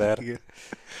az ember. Igen.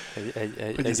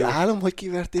 Az álom, hogy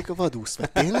kiverték a Vadúzt,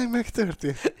 mert tényleg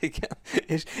megtörtént? Igen,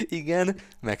 és igen,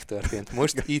 megtörtént.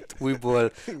 Most itt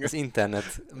újból az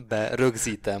internetbe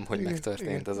rögzítem, hogy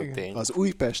megtörtént ez a tény. Az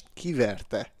Újpest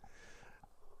kiverte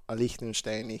a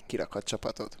Liechtensteini kirakat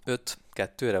csapatot.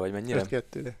 5-2-re, vagy mennyire?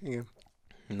 5-2-re, igen.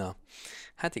 Na,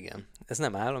 hát igen, ez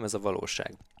nem álom, ez a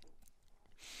valóság.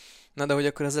 Na, de hogy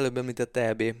akkor az előbb említett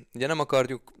EB. Ugye nem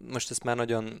akarjuk most ezt már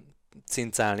nagyon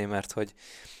cincálni, mert hogy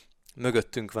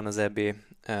mögöttünk van az EB,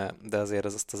 de azért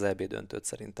azt az EB döntőt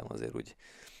szerintem azért úgy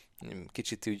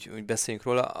kicsit úgy beszéljünk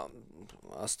róla.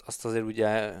 Azt azért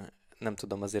ugye nem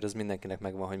tudom, azért ez mindenkinek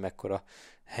megvan, hogy mekkora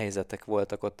helyzetek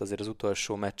voltak ott azért az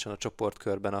utolsó meccsen, a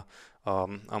csoportkörben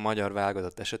a magyar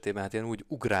válogatott esetében. Hát én úgy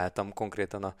ugráltam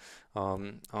konkrétan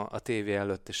a tévé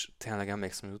előtt, és tényleg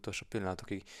emlékszem, hogy az utolsó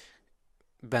pillanatokig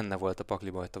benne volt a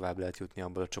pakliba, hogy tovább lehet jutni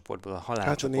abból a csoportból, a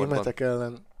halálcsoportban. Hát a németek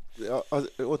ellen,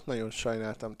 ott nagyon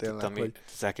sajnáltam tényleg, hogy...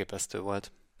 Ez elképesztő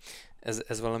volt.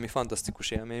 Ez valami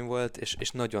fantasztikus élmény volt,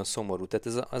 és nagyon szomorú. Tehát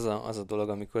ez az a dolog,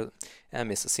 amikor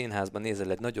elmész a színházban,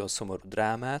 nézel egy nagyon szomorú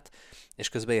drámát, és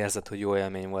közben érzed, hogy jó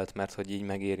élmény volt, mert hogy így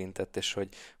megérintett, és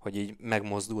hogy így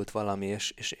megmozdult valami,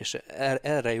 és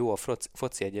erre jó a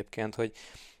foci egyébként,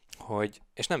 hogy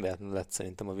és nem véletlenül lett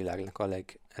szerintem a világnak a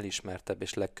legelismertebb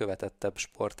és legkövetettebb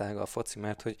sportága a foci,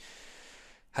 mert hogy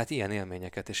hát ilyen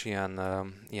élményeket és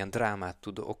ilyen drámát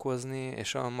tud okozni,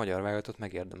 és a magyar válogatott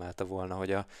megérdemelte volna,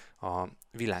 hogy a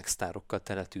világsztárokkal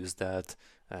teletűzdelt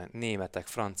németek,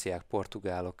 franciák,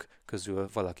 portugálok közül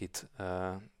valakit,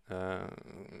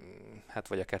 hát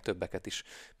vagy akár többeket is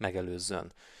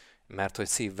megelőzzön. Mert hogy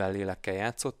szívvel, lélekkel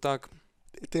játszottak.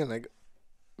 Tényleg,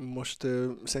 most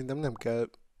szerintem nem kell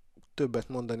többet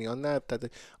mondani annál, tehát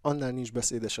annál nincs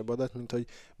beszédesebb adat,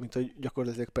 mint hogy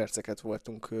gyakorlatilag perceket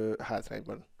voltunk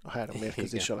hátrányban a 3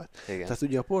 mérkőzés alatt. Igen. Tehát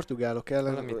ugye a portugálok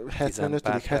ellen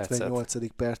 75.-78.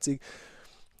 percig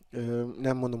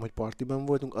nem mondom, hogy partiban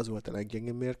voltunk, az volt a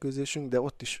leggyengébb mérkőzésünk, de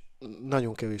ott is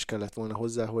nagyon kevés kellett volna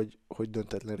hozzá, hogy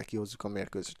döntetlenre kihozzuk a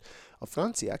mérkőzést. A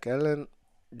franciák ellen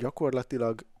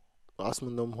gyakorlatilag azt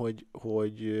mondom,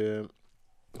 hogy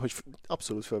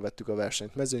abszolút felvettük a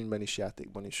versenyt, mezőnyben is,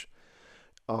 játékban is.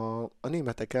 A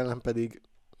németek ellen pedig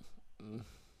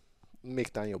még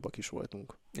talán jobbak is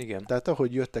voltunk. Igen. Tehát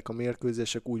ahogy jöttek a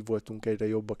mérkőzések, úgy voltunk egyre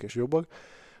jobbak és jobbak.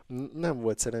 Nem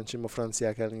volt szerencsém a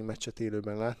franciák elleni meccset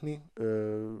élőben látni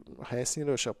a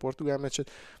helyszínről, se a portugál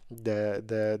meccset,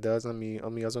 de az,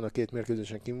 ami azon a 2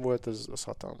 mérkőzésen kim volt, az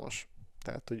hatalmas.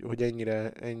 Tehát, hogy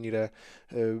ennyire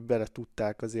bele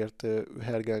tudták azért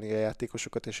hergelni a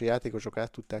játékosokat, és a játékosok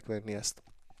át tudták venni ezt.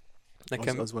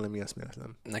 Az valami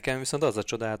eszméletlen. Nekem viszont az a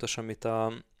csodálatos, amit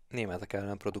a németek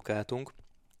ellen produkáltunk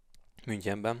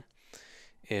Münchenben,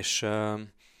 és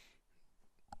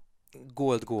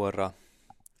gólra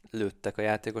lőttek a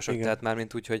játékosok, igen. Tehát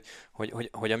mármint úgy,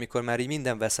 hogy amikor már így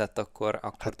minden veszett, akkor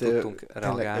hát, tudtunk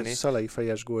reagálni. A Szalai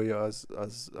fejes gólja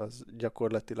az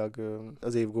gyakorlatilag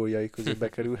az év góljai közé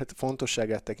bekerülhet,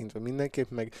 fontosságát tekintve mindenképp,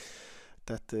 meg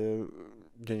tehát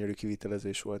gyönyörű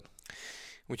kivitelezés volt.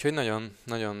 Úgyhogy nagyon,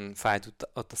 nagyon fájt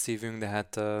ott a szívünk, de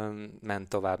hát ment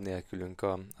tovább nélkülünk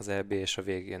az EB, és a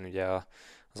végén ugye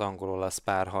az angol-olasz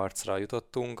párharcra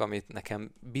jutottunk, amit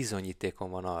nekem bizonyítékom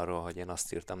van arról, hogy én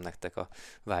azt írtam nektek a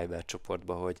Viber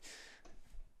csoportba, hogy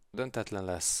döntetlen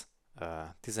lesz,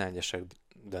 11-esek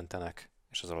döntenek,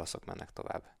 és az olaszok mennek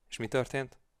tovább. És mi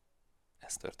történt?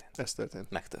 Ez történt.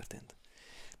 Megtörtént.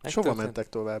 És hova mentek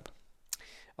tovább?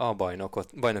 A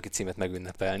bajnoki címet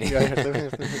megünnepelni. Ja, értem.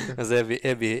 Az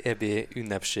EB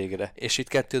ünnepségre. És itt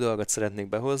 2 dolgot szeretnék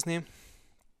behozni.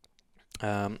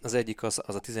 Az egyik az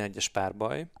a 11-es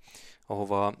párbaj,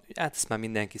 ahova hát ezt már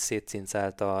mindenki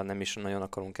szétcincálta, nem is nagyon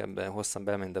akarunk ebben hosszan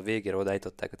belmenni, de a végére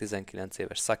odaállították a 19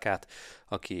 éves Szakát,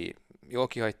 aki jól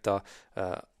kihagyta,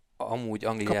 amúgy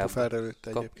Angliában... Kapufára lőtte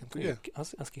egyébként, ugye?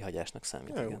 Az kihagyásnak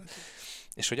számít, igen.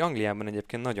 És hogy Angliában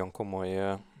egyébként nagyon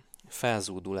komoly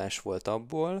felzúdulás volt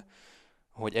abból,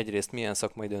 hogy egyrészt milyen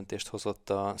szakmai döntést hozott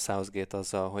a Southgate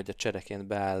azzal, hogy a csereként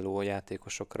beálló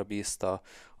játékosokra bízta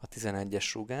a 11-es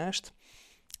rúgást,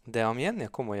 de ami ennél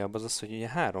komolyabb az, hogy ugye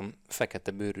 3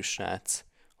 fekete bőrű srác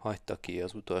hagyta ki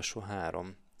az utolsó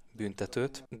 3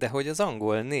 büntetőt, de hogy az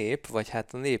angol nép, vagy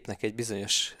hát a népnek egy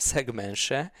bizonyos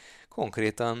szegmense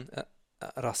konkrétan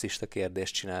rasszista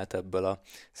kérdést csinált ebből a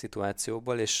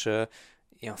szituációból, és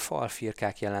ilyen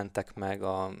falfirkák jelentek meg,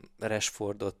 a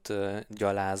Rashfordot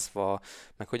gyalázva,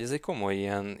 meg hogy ez egy komoly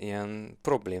ilyen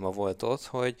probléma volt ott,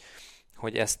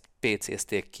 hogy ezt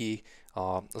PC-zték ki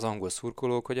az angol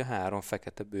szurkolók, hogy a 3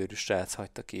 fekete bőrű srác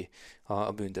hagyta ki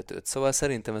a büntetőt. Szóval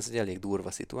szerintem ez egy elég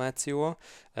durva szituáció.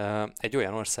 Egy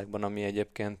olyan országban, ami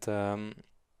egyébként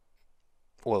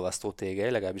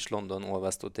olvasztótégely, legalábbis London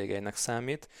olvasztótégelynek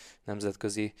számít,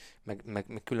 nemzetközi,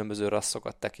 meg különböző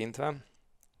rasszokat tekintve.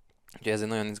 Ugye ez egy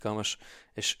nagyon izgalmas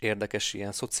és érdekes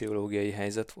ilyen szociológiai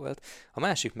helyzet volt. A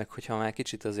másik meg, hogyha már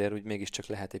kicsit azért úgy mégiscsak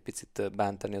lehet egy picit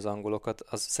bántani az angolokat,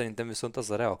 az szerintem viszont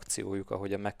az a reakciójuk,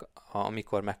 ahogy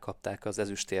amikor megkapták az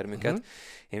ezüstérmüket. Uh-huh.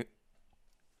 Én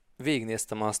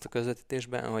végignéztem azt a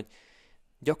közvetítésben, hogy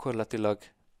gyakorlatilag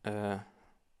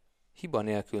hiba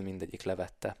nélkül mindegyik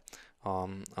levette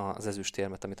az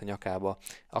ezüstérmet, amit a nyakába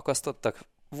akasztottak.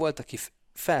 Volt, aki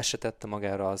fel se tette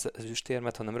magára az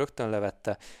ezüstérmet, hanem rögtön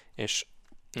levette, és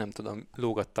nem tudom,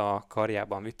 lógatta a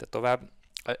karjában, vitte tovább.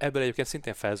 Ebből egyébként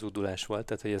szintén felzúdulás volt,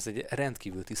 tehát hogy ez egy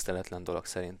rendkívül tiszteletlen dolog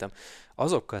szerintem.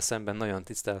 Azokkal szemben nagyon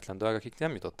tiszteletlen dolog, akik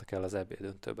nem jutottak el az EB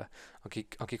döntőbe.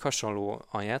 Akik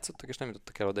hasonlóan játszottak, és nem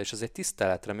jutottak el oda, és ez egy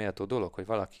tiszteletre méltó dolog, hogy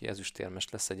valaki ezüstérmes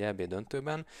lesz egy EB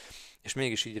döntőben, és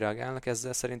mégis így reagálnak.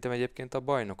 Ezzel szerintem egyébként a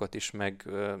bajnokot is meg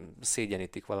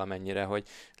szégyenítik valamennyire, hogy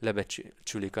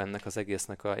lebecsülik ennek az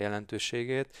egésznek a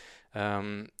jelentőségét,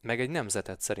 meg egy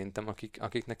nemzetet szerintem,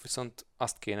 akiknek viszont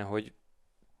azt kéne, hogy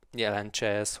jelentse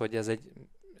ez, hogy ez egy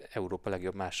Európa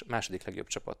legjobb, második legjobb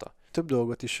csapata. Több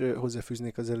dolgot is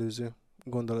hozzáfűznék az előző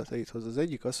gondolataidhoz. Az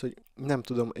egyik az, hogy nem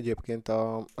tudom egyébként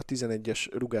a 11-es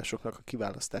rugásoknak a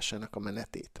kiválasztásának a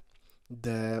menetét.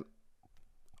 De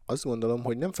azt gondolom,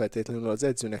 hogy nem feltétlenül az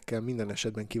edzőnek kell minden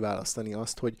esetben kiválasztani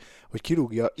azt, hogy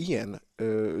kirúgja ilyen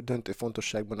döntő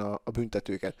fontosságban a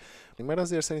büntetőket. Mert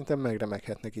azért szerintem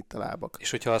megremeghetnek itt a lábak.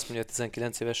 És hogyha azt mondja a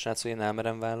 19 éves srác, hogy én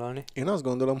elmerem vállalni? Én azt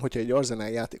gondolom, hogyha egy Arsenal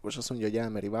játékos azt mondja, hogy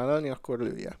elmeri vállalni, akkor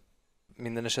lője.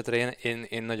 Minden esetre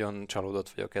én nagyon csalódott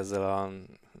vagyok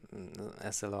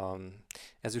ezzel a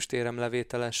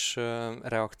ezüstéremlevételes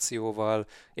reakcióval,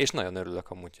 és nagyon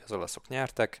örülök amúgy, hogy az olaszok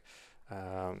nyertek.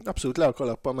 Abszolút le a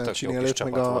kalappal Mancini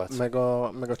előtt,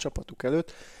 meg a csapatuk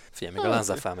előtt. Figyelj, még a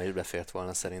Lanzafame is befért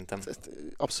volna szerintem.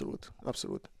 Abszolút,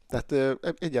 abszolút. Tehát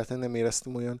egyáltalán nem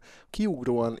éreztem olyan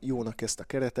kiugróan jónak ezt a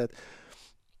keretet.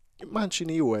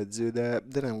 Mancini jó edző,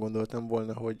 de nem gondoltam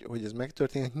volna, hogy ez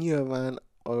megtörténhet. Nyilván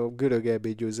a görög EB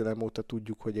győzelem óta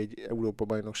tudjuk, hogy egy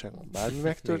Európa-bajnokságon bármi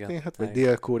megtörténhet, vagy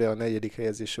Dél-Korea 4.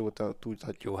 helyezése óta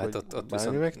tudhatjuk, hogy ott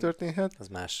bármi megtörténhet. Az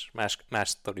más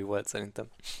sztori volt szerintem.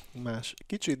 Más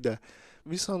kicsit, de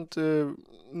viszont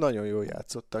nagyon jól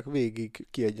játszottak, végig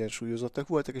kiegyensúlyozottak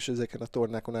voltak, és ezeken a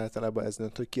tornákon általában ez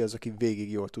dönt, hogy ki az, aki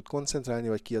végig jól tud koncentrálni,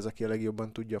 vagy ki az, aki a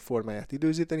legjobban tudja a formáját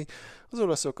időzíteni. Az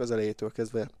olaszok az elejétől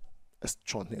kezdve ezt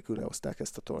csont nélkül lehozták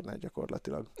ezt a tornát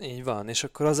gyakorlatilag. Így van, és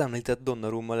akkor az említett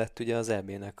Donnarumma lett ugye az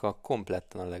EB-nek a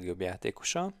kompletten a legjobb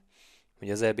játékosa.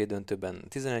 Ugye az EB döntőben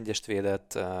 11-est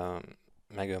védett,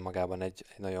 meg önmagában egy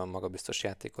nagyon magabiztos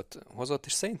játékot hozott,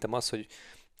 és szerintem az, hogy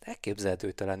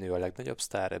elképzelhetőtelen ő a legnagyobb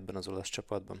sztár ebben az olasz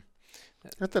csapatban.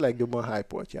 Hát a legjobban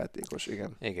hype-olt játékos,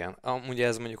 igen. Igen. Ugye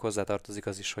ez mondjuk hozzátartozik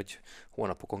az is, hogy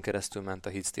hónapokon keresztül ment a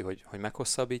hicti, hogy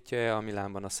meghosszabbítja a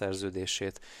Milánban a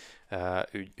szerződését.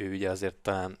 Ő ugye azért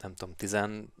talán, nem tudom, 10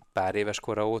 pár éves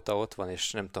kora óta ott van,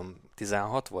 és nem tudom,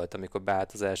 16 volt, amikor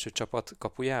beállt az első csapat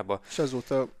kapujába. És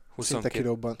azóta szinte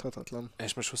kirobbanthatatlan.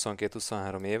 És most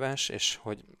 22-23 éves, és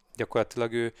hogy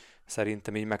gyakorlatilag ő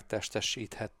szerintem így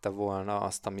megtestesíthette volna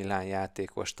azt a Milán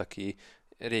játékost, aki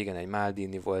régen egy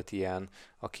Maldini volt ilyen,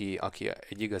 aki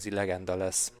egy igazi legenda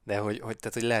lesz, de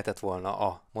tehát, hogy lehetett volna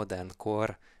a modern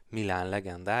kor Milán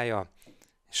legendája,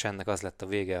 és ennek az lett a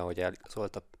vége, hogy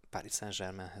eligazolt a Paris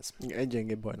Saint-Germainhez. Egy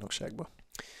gyengébb bajnokságba.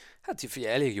 Hát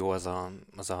figyelj, elég jó az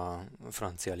a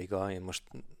francia liga. Én most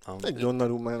egy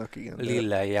Donnarummának, igen.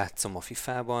 Lille játszom a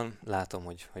FIFA-ban, látom,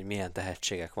 hogy milyen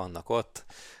tehetségek vannak ott.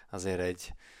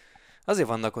 Azért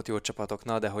vannak ott jó csapatok,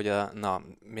 de hogy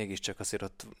mégiscsak azért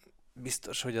ott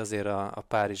biztos, hogy azért a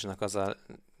Párizsnak az a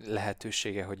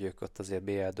lehetősége, hogy ők ott azért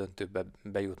BL döntőbe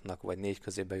bejutnak, vagy 4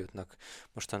 közé bejutnak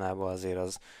mostanában azért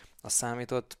az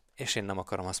számított, és én nem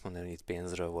akarom azt mondani, hogy itt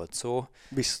pénzről volt szó.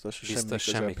 Biztos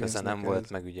semmi köze nem volt,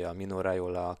 meg ugye a Mino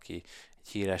Raiola, aki egy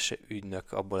híres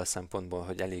ügynök abból a szempontból,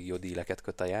 hogy elég jó díleket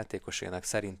köt a játékosének.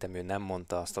 Szerintem ő nem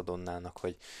mondta azt a Donnának,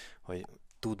 hogy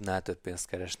tudná több pénzt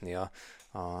keresni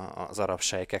az arab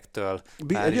sejkektől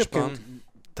Párizsban.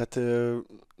 Tehát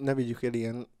ne vigyük el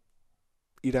ilyen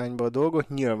irányba a dolgot,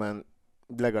 nyilván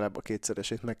legalább a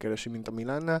 2-szeresét megkeresi, mint a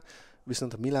Milánnál,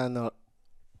 viszont a Milánnal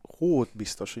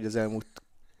biztos, hogy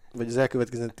az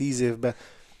elkövetkező 10 évben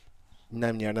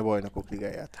nem nyerne bajnokok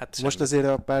ligáját. Hát most azért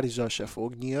a Párizsal se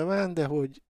fog nyilván, de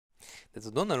hogy... Tehát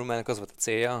a Donnarummának az volt a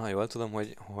célja, ha jól tudom,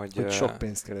 hogy sok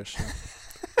pénzt keressen.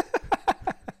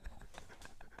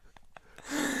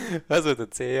 Az volt a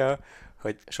célja,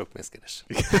 hogy sok pénzt keressen.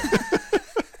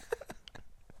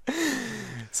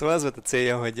 Szóval az volt a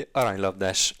célja, hogy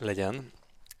aranylabdás legyen.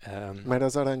 Mert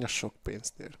az arany sok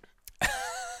pénzt ér.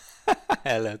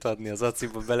 El lehet adni az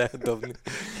aciba, be lehet dobni.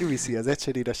 Kiviszi az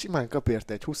ecserére, simán kap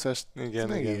érte egy 20-ast,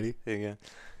 megéri. Igen.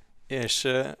 És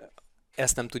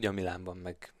ezt nem tudja Milánban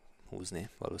meghúzni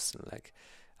valószínűleg.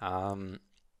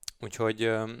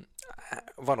 Úgyhogy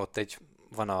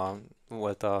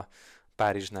volt a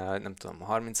Párizsnál, nem tudom,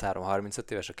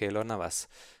 33-35 éves a Keylor Navas.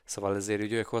 Szóval ezért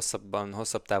úgy ők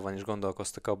hosszabb távon is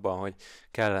gondolkoztak abban, hogy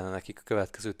kellene nekik a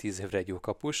következő 10 évre egy jó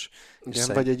kapus.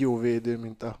 Igen, vagy egy jó védő,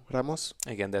 mint a Ramos.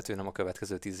 Igen, de ő nem a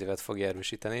következő 10 évet fogja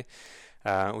erősíteni.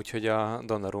 Úgyhogy a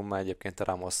Donnarumma egyébként a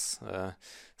Ramos,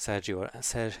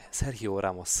 Sergio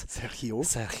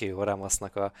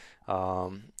Ramosnak a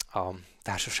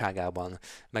társaságában,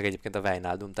 meg egyébként a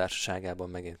Wijnaldum társaságában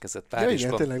megérkezett Párizsba. Ja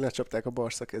igen, tényleg lecsapták a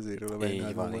Barca kezéről a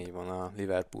Wijnaldumot. Így van a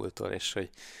Liverpooltól, és hogy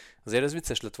azért ez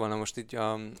vicces lett volna, most így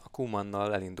a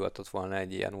Koemannal elindultott volna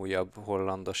egy ilyen újabb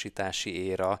hollandosítási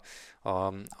éra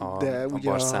a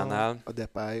Barszánál. A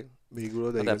Depay végül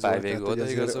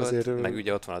odaigazolt, meg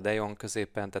ugye ott van a De Jong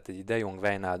középen, tehát egy De Jong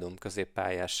Wijnaldum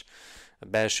középpályás,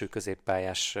 belső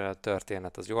középpályás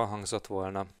történet az jól hangzott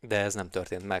volna, de ez nem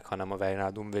történt meg, hanem a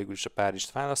Wijnaldum végül is a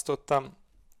Párizst választotta,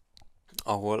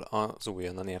 ahol az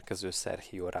újonnan érkező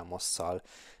Sergio Ramosszal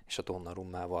és a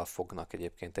Donnarummával fognak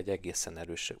egyébként egy egészen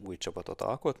erős új csapatot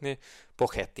alkotni.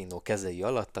 Pochettino kezei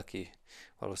alatt, aki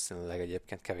valószínűleg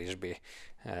egyébként kevésbé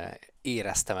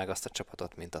érezte meg azt a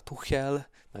csapatot, mint a Tuchel,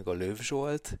 meg a Löw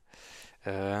Zsolt,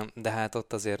 de hát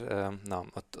ott azért,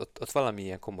 ott valami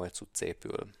ilyen komoly cucc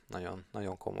épül. Nagyon,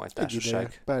 nagyon komoly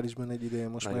társaság. Párizsban egy ideje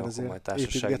most nagyon már azért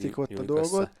építgetik ott a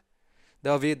dolgot. Össze.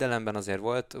 De a védelemben azért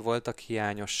voltak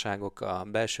hiányosságok, a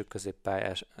belső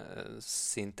középpályás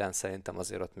szinten szerintem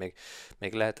azért ott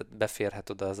még lehetett, beférhet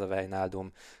oda az a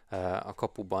Wijnaldum a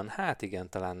kapuban. Hát igen,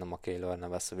 talán nem a Keylor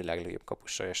Navas a világ legjobb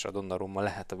kapusa, és a Donnarumma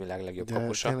lehet a világ legjobb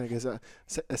kapusa. Tényleg ez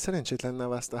szerencsétlen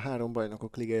Navast a 3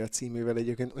 bajnokok ligája címével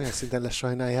egyébként olyan szinten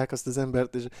lesajnálják azt az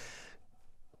embert, és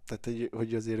tehát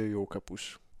hogy azért ő jó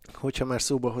kapus. Hogyha már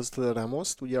szóba hoztad a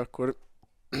Ramoszt, ugye akkor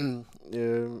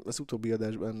az utóbbi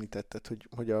adásban említetted,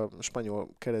 hogy a spanyol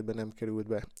keretben nem került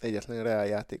be egyetlen Real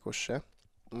játékos se,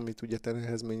 amit ugye te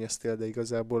nehezményeztél, de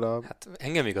igazából Hát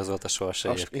engem igazolt a sors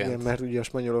egyébként. Igen, mert ugye a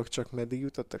spanyolok csak meddig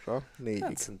jutottak? A 4-ig?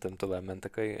 Hát szerintem tovább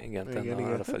mentek, igen.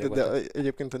 Arra felé de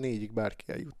egyébként a 4-ig bárki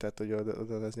eljut, tehát hogy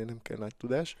oda azért nem kell nagy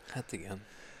tudás. Hát igen.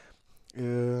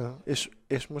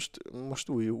 És most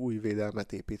új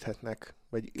védelmet építhetnek,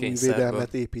 vagy új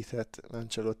védelmet építhet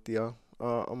Ancelotti a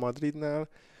Madridnál.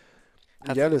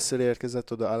 Hát ugye először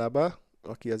érkezett oda Alaba,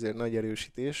 aki azért nagy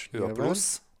erősítés. Ő nyilván. A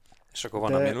plusz, és akkor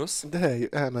van a mínusz. De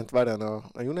elment Varane a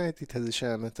Unitedhez, és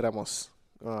elment Ramos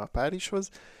a Párizshoz.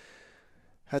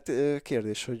 Hát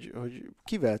kérdés, hogy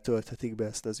kivel tölthetik be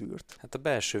ezt az űrt? Hát a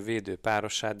belső védő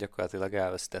párosát gyakorlatilag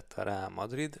elvesztette a Real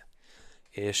Madrid,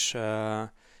 és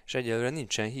egyelőre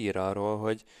nincsen hír arról,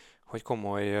 hogy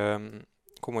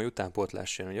komoly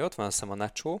utánpótlás jön. Ugye ott van azt hiszem a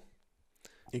Nacho,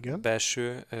 igen.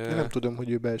 Belső... Én nem tudom, hogy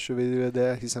ő belső védő,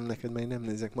 de hiszem neked, mert én nem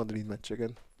nézek Madrid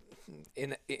meccseken.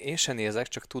 Én sem nézek,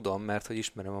 csak tudom, mert hogy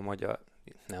ismerem a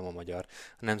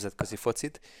nemzetközi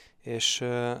focit, és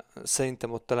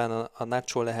szerintem ott talán a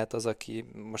Nacho lehet az, aki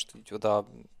most így oda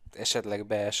esetleg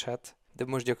beeshet, de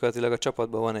most gyakorlatilag a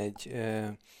csapatban van egy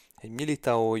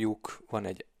Militaójuk, van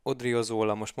egy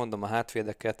Odriozola, most mondom a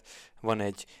hátvédeket, van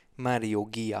egy Mario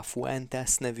Gia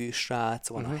Fuentes nevű srác,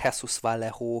 van a Jesus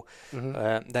Vallejo,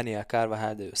 Daniel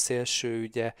Carvajal, de ő szélső,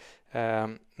 ugye,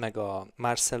 meg a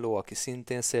Marcelo, aki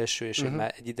szintén szélső, és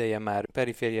egy ideje már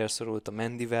perifériára szorult a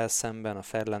Mendyvel szemben, a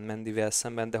Ferland Mendyvel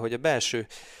szemben, de hogy a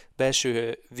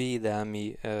belső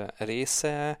védelmi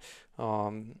része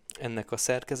ennek a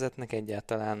szerkezetnek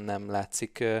egyáltalán nem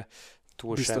látszik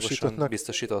túlságosan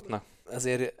biztosítottnak.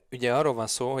 Azért ugye arról van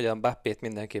szó, hogy a Mbappét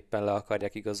mindenképpen le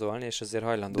akarják igazolni, és azért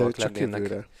hajlandóak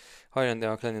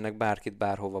lennének bárkit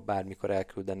bárhova, bármikor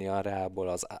elküldeni a Realból,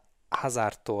 az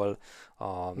Hazardtól,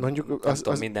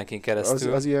 mindenkin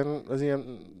keresztül. Az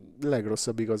ilyen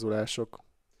legrosszabb igazolások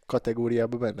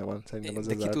kategóriában benne van szerintem az.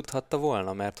 De ki tudhatta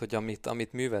volna, mert hogy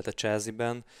amit művelt a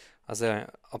Chelsea-ben, az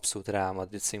abszolút Real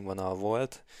Madrid színvonal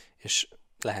volt, és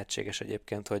lehetséges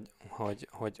egyébként,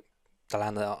 hogy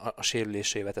talán a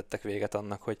sérülésével tettek véget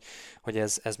annak, hogy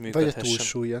ez működhessen. Vagy a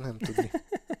túlsúlya, nem tudni.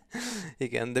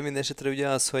 Igen, de minden esetre ugye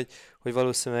az, hogy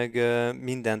valószínűleg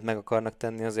mindent meg akarnak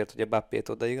tenni azért, hogy a Mbappét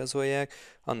odaigazolják,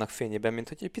 annak fényében, mint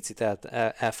hogy egy picit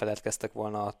elfeledkeztek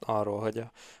volna arról,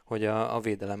 hogy a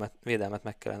védelmet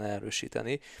meg kellene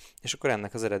erősíteni, és akkor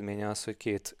ennek az eredménye az, hogy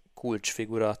 2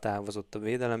 kulcsfigura távozott a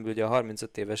védelemből, ugye a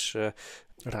 35 éves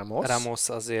Ramos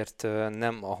azért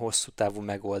nem a hosszú távú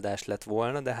megoldás lett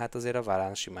volna, de hát azért a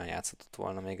Varane simán játszhatott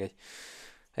volna még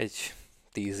egy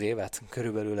 10 évet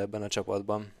körülbelül ebben a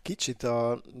csapatban. Kicsit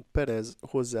a Perez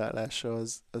hozzáállása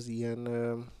az ilyen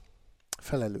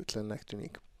felelőtlennek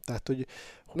tűnik. Tehát, hogy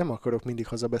nem akarok mindig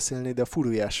hazabeszélni, de a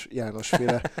Furujás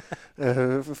Jánosféle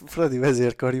Fradi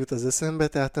vezérkar jut az eszembe,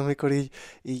 tehát amikor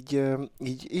így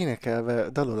énekelve,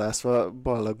 dalolászva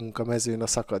ballagunk a mezőn a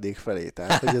szakadék felé.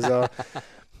 Tehát, hogy ez a...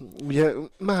 Ugye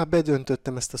már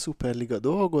bedöntöttem ezt a Superliga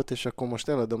dolgot, és akkor most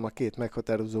eladom a 2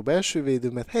 meghatározó belső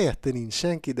védőmet, helyette nincs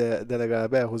senki, de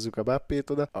legalább elhozzuk a Bappét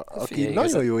oda. Aki figyelj,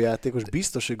 nagyon jó játékos,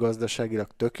 biztos, hogy gazdaságilag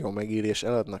tök jó megír, és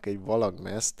eladnak egy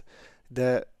valagmezt,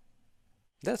 de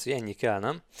ez, hogy ennyi kell,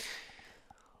 nem?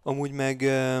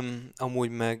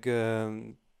 Amúgy meg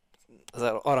az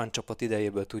aranycsapat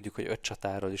idejéből tudjuk, hogy 5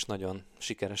 csatáról is nagyon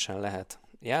sikeresen lehet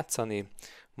játszani.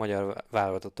 Magyar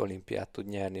válogatott olimpiát tud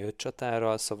nyerni 5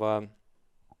 csatárral, szóval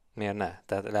miért ne?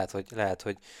 Tehát lehet,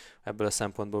 hogy ebből a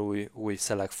szempontból új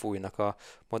szelek fújnak a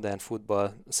modern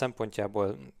futball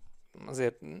szempontjából.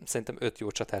 Azért szerintem 5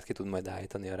 jó csatát ki tud majd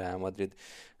állítani a Real Madrid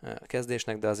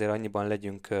kezdésnek, de azért annyiban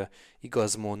legyünk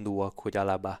igazmondóak, hogy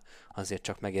Alaba azért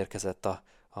csak megérkezett a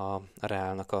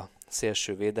Realnak a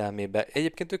szélső védelmébe.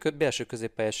 Egyébként ők belső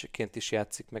középpályásként is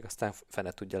játszik, meg aztán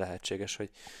fene tudja, lehetséges,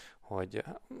 hogy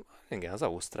igen, az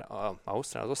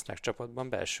osztrák csapatban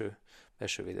belső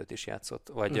védőt is játszott,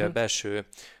 vagy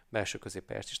belső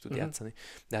középpályást is tud játszani.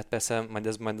 De hát persze majd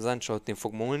az Ancelottin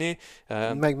fog múlni.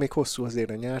 Meg még hosszú azért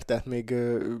a nyár, tehát még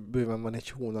bőven van egy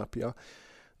hónapja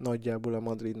nagyjából a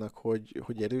Madridnak,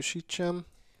 hogy erősítsem.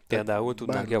 Például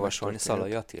tudnánk javasolni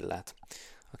Szalai Attilát,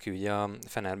 aki ugye a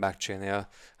Fenerbahcénél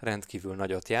rendkívül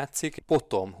nagyot játszik.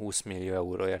 Potom 20 millió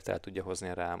euróért el tudja hozni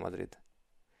a Real Madrid.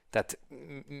 Tehát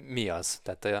mi az?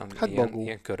 Tehát hát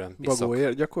ilyen körömpiszok. Bagó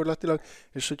gyakorlatilag,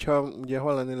 és hogyha ugye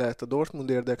hallani lehet a Dortmund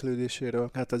érdeklődéséről,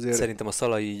 hát azért... Szerintem a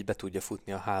Szalai így be tudja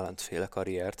futni a Haaland-féle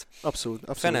karriert.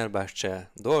 Abszolút.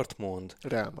 Fenerbahce, Dortmund,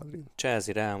 Real Madrid.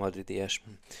 Chelsea, Real Madrid,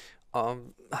 ilyesmi. A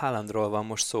Haalandról van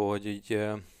most szó, hogy így,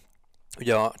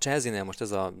 ugye a Chelsea-nél most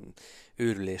ez a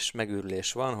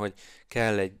megőrülés van, hogy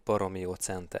kell egy baromi jó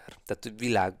center. Tehát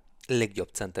világ legjobb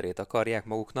centerét akarják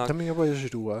maguknak. De mi a baj a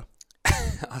Giroud-val?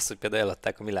 Azt, hogy például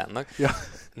eladták a Milánnak. Ja.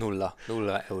 0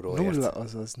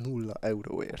 euróért. 0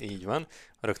 euróért. Így van.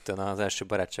 Rögtön az első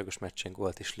barátságos meccsen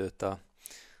gólt is lőtt a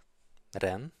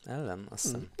Ren ellen, azt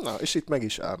hiszem. Na, és itt meg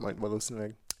is áll majd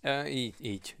valószínűleg.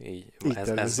 Így.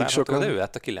 Ez sokan. de ő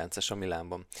lett a 9-es a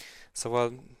Milánban.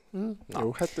 Szóval...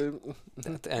 Jó, hát...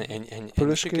 Ennyi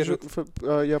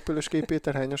Pölöskéi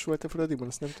Péter hányos volt a Fradiban?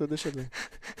 Azt nem tudod esetleg?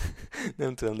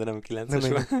 Nem tudom, de nem 9-es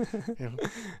volt.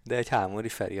 De egy Hámori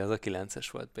Feri az a 9-es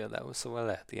volt például, szóval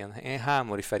lehet ilyen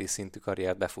Hámori Feri szintű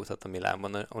karriert befuthat a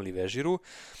Milánban Oliver Giroud,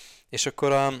 és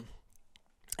akkor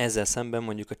ezzel szemben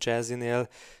mondjuk a Chelsea-nél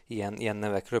ilyen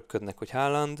nevek röpködnek, hogy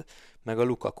Haaland, meg a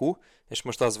Lukaku, és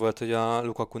most az volt, hogy a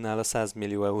Lukakunál a 100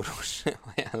 millió eurós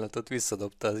ajánlatot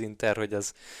visszadobta az Inter, hogy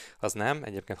az nem,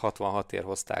 egyébként 66-ért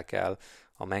hozták el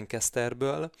a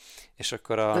Manchesterből, és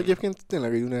akkor egyébként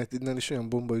tényleg a Unitednál is olyan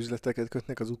bombaüzleteket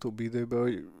kötnek az utóbbi időben,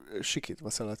 hogy sikítva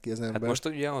szaladt ki az ember. Hát most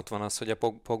ugye ott van az, hogy a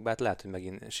Pogbát lehet, hogy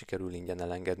megint sikerül ingyen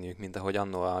elengedniük, mint ahogy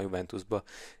annó a Juventusba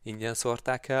ingyen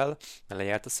szórták el, mert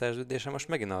lejárt a szerződése, most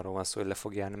megint arról van szó, hogy le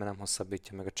fog járni, mert nem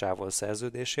hosszabbítja meg a csávó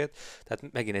szerződését,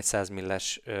 tehát megint egy 100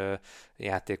 milliós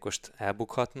játékost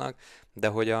elbukhatnak, de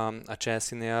hogy a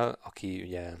Chelsea-nél, aki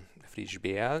ugye friss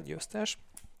BL győztes,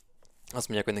 azt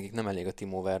mondják, hogy nekik nem elég a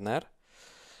Timo Werner,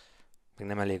 meg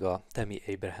nem elég a Tammy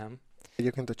Abraham.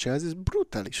 Egyébként a Chelsea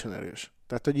brutálisan erős.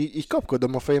 Tehát, hogy így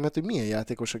kapkodom a fejemet, hogy milyen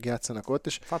játékosok játszanak ott.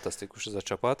 És... Fantasztikus az a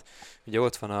csapat. Ugye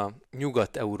ott van a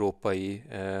nyugat-európai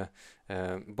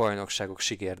bajnokságok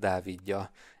Siger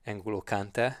Dávidja, N'Golo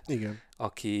Kanté, igen,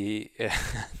 aki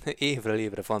évről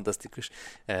évre fantasztikus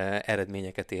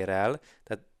eredményeket ér el.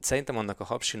 Tehát szerintem annak a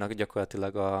Hapsinak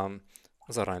gyakorlatilag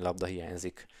az aranylabda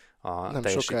hiányzik a nem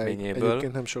teljesítményéből. Sokáig,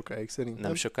 egyébként nem sokáig szerintem.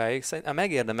 Nem sokáig.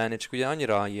 Megérdemelni, csak ugye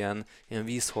annyira ilyen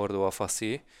vízhordó a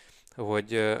faszi,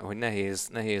 hogy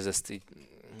nehéz ezt így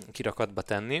kirakatba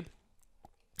tenni.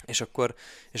 És akkor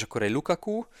egy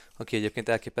Lukaku, aki egyébként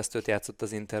elképesztőt játszott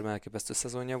az Interben, elképesztő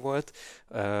szezonja volt.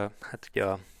 Hát ugye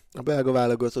a belga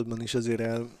válogatottban is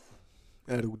azért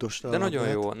elrugdosta. De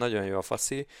nagyon jó a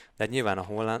faszi, de nyilván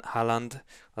a Haaland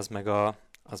az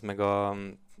meg a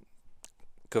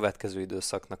következő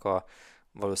időszaknak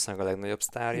valószínűleg a legnagyobb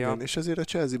sztárja. Igen, és azért a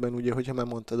Chelsea-ben ugye, hogyha már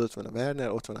mondtad, ott van a Werner,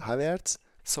 ott van a Havertz.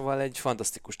 Szóval egy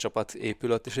fantasztikus csapat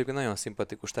épül ott, és egyébként nagyon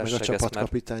szimpatikus társaság. Meg a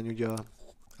csapatkapitány ugye a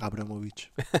Abramovics.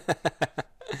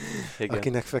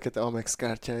 Akinek fekete Amex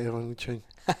kártyája van, úgyhogy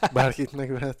bárkit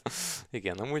megvehet.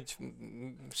 Igen, amúgy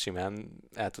simán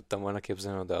el tudtam volna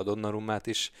képzelni oda a Donnarummát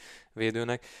is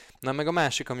védőnek. Na meg a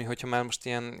másik, ami, hogyha már most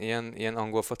ilyen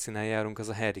angol focinál járunk, az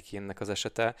a Harry Kane-nek az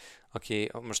esete,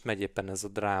 aki most megy éppen ez a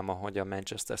dráma, hogy a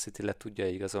Manchester City le tudja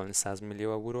igazolni 100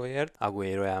 millió euróért.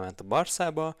 Aguero elment a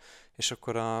Barszába, és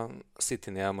akkor a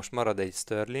Citynél most marad egy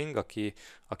Sterling,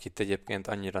 akit egyébként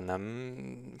annyira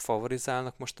nem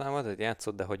favorizálnak mostanában, tehát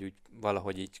játszott, de hogy úgy,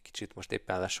 valahogy így kicsit most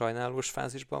éppen lesajnálós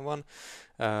fázisban van,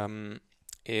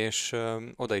 és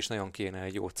oda is nagyon kéne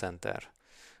egy jó center.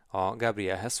 A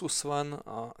Gabriel Jesus van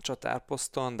a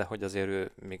csatárposzton, de hogy azért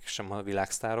ő mégsem a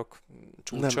világsztárok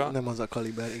csúcsa. Nem az a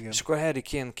kaliber, igen. És akkor Harry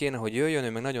Kane kéne, hogy jöjjön,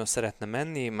 ő meg nagyon szeretne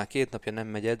menni, már 2 napja nem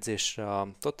megy edzésre a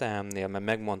Tottenhamnél, mert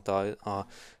megmondta a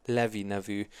Levi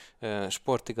nevű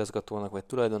sportigazgatónak, vagy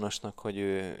tulajdonosnak, hogy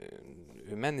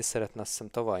ő menni szeretne, azt hiszem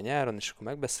tavaly nyáron, és akkor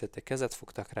megbeszélték, kezet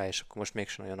fogtak rá, és akkor most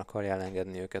mégsem nagyon akarja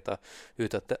elengedni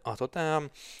őt a Tottenham.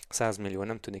 100 millió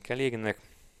nem tűnik elégnek,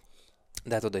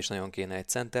 de hát oda is nagyon kéne egy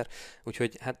center,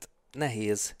 úgyhogy hát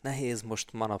nehéz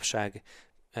most manapság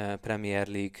Premier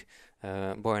League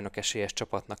bajnok esélyes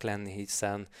csapatnak lenni,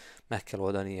 hiszen meg kell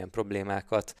oldani ilyen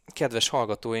problémákat. Kedves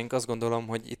hallgatóink, azt gondolom,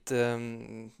 hogy itt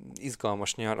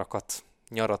izgalmas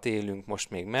nyarat élünk most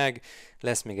még meg,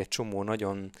 lesz még egy csomó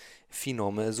nagyon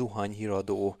finom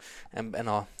zuhanyhíradó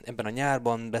ebben a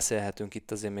nyárban, beszélhetünk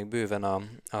itt azért még bőven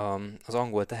az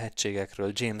angol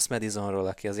tehetségekről, James Madisonról,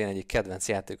 aki az én egyik kedvenc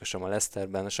játékosom a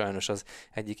Leicesterben, sajnos az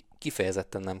egyik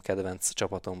kifejezetten nem kedvenc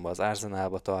csapatomban, az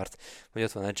Arsenalba tart, vagy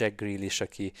ott van a Jack Grealish,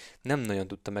 aki nem nagyon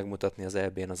tudta megmutatni az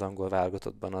EB-n az angol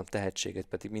válogatottban a tehetséget,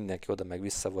 pedig mindenki oda meg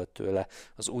vissza volt tőle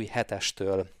az új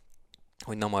 7-estől,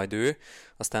 hogy na majd ő,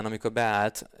 aztán amikor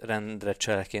beállt rendre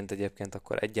cseleként egyébként,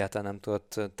 akkor egyáltalán nem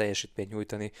tudott teljesítményt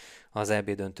nyújtani az EB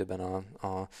döntőben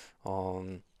a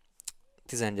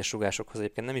 11-es rugásokhoz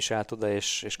egyébként nem is állt oda,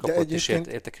 és kapott is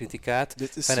érte kritikát.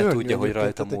 Fene tudja, hogy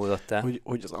rajta múlott-e.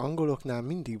 Hogy az angoloknál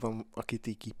mindig van, akit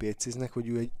így kipéciznek, hogy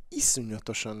ő egy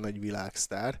iszonyatosan nagy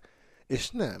világsztár, és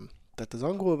nem. Tehát az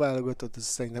angol válogatott az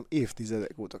szerintem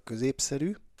évtizedek óta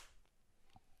középszerű,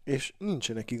 és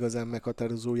nincsenek igazán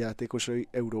meghatározó játékosai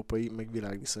európai meg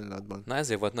világviszonylatban. Na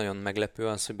ezért volt nagyon meglepő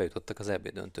az, hogy bejutottak az EB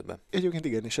döntőbe. Egyébként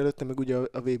igen, és előtte meg ugye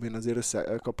a VB-n azért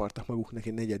összekapartak maguknak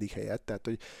egy 4. helyet, tehát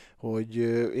hogy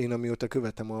én amióta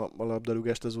követem a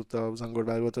labdarúgást, azóta az angol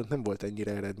válogatott nem volt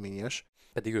ennyire eredményes.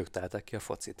 Pedig ők találták ki a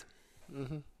focit.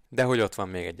 Uh-huh. De hogy ott van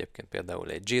még egyébként például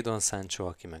egy Jadon Sancho,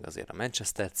 aki meg azért a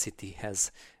Manchester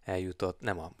Cityhez eljutott,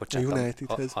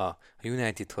 a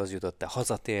Unitedhoz jutott, de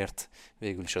hazatért,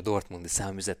 végül is a Dortmundi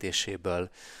számüzetéséből.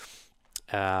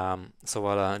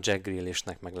 Szóval a Jack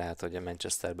Grealishnek meg lehet, hogy a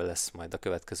Manchesterben lesz majd a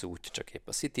következő útja, csak épp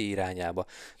a City irányába.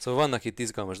 Szóval vannak itt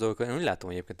izgalmas dolgok. Én úgy látom,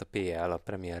 hogy egyébként a PL, a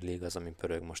Premier League az, ami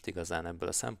pörög most igazán ebből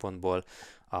a szempontból.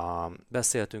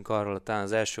 Beszéltünk arról, talán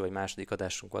az első vagy második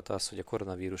adásunk volt az, hogy a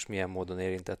koronavírus milyen módon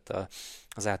érintette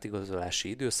az átigazolási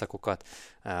időszakokat.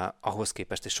 Ahhoz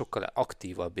képest egy sokkal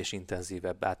aktívabb és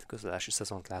intenzívebb átigazolási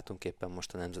szezont látunk éppen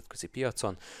most a nemzetközi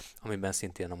piacon, amiben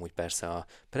szintén amúgy persze a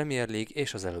Premier League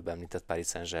és az előbb említett Paris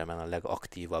Saint-Germain a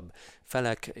legaktívabb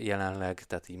felek jelenleg,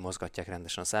 tehát így mozgatják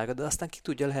rendesen a szágat, de aztán ki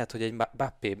tudja, lehet, hogy egy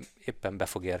Mbappé éppen be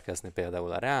fog érkezni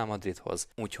például a Real Madridhoz,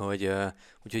 úgyhogy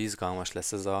izgalmas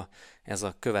lesz ez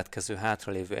a következő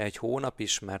hátralévő 1 hónap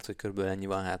is, mert hogy körülbelül ennyi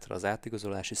van hátra az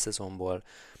átigazolási szezonból,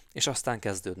 és aztán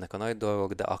kezdődnek a nagy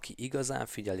dolgok, de aki igazán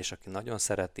figyel, és aki nagyon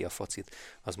szereti a focit,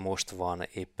 az most van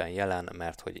éppen jelen,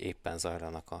 mert hogy éppen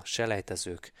zajlanak a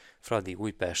selejtezők. Fradi,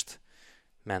 Újpest,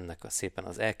 mennek szépen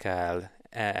az EKL,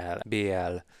 EL,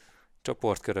 BL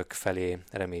csoportkörök felé,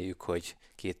 reméljük, hogy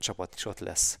 2 csapat is ott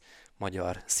lesz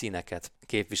magyar színeket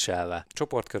képviselve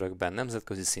csoportkörökben,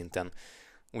 nemzetközi szinten,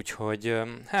 úgyhogy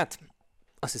hát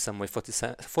azt hiszem, hogy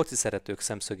foci szeretők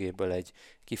szemszögéből egy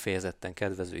kifejezetten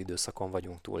kedvező időszakon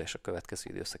vagyunk túl, és a következő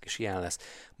időszak is ilyen lesz.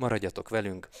 Maradjatok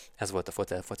velünk, ez volt a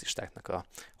Fotelfocistáknak a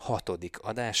 6.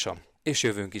 adása, és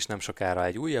jövünk is nem sokára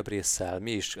egy újabb résszel,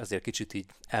 mi is azért kicsit így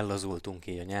ellazultunk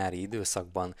így a nyári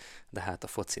időszakban, de hát a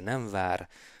foci nem vár,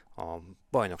 a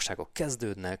bajnokságok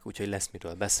kezdődnek, úgyhogy lesz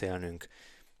miről beszélnünk.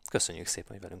 Köszönjük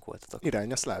szépen, hogy velünk voltatok.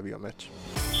 Irány a Szlávia meccs.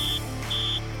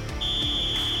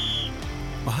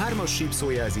 A 3-as sípszó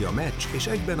jelzi a meccs és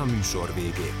egyben a műsor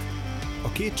végét.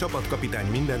 A 2 csapatkapitány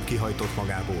mindent kihajtott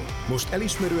magából. Most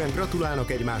elismerően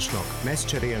gratulálnak egymásnak, meccs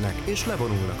cserélnek és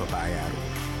levonulnak a pályáról.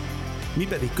 Mi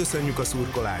pedig köszönjük a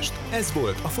szurkolást, ez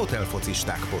volt a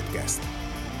Fotelfocisták Podcast.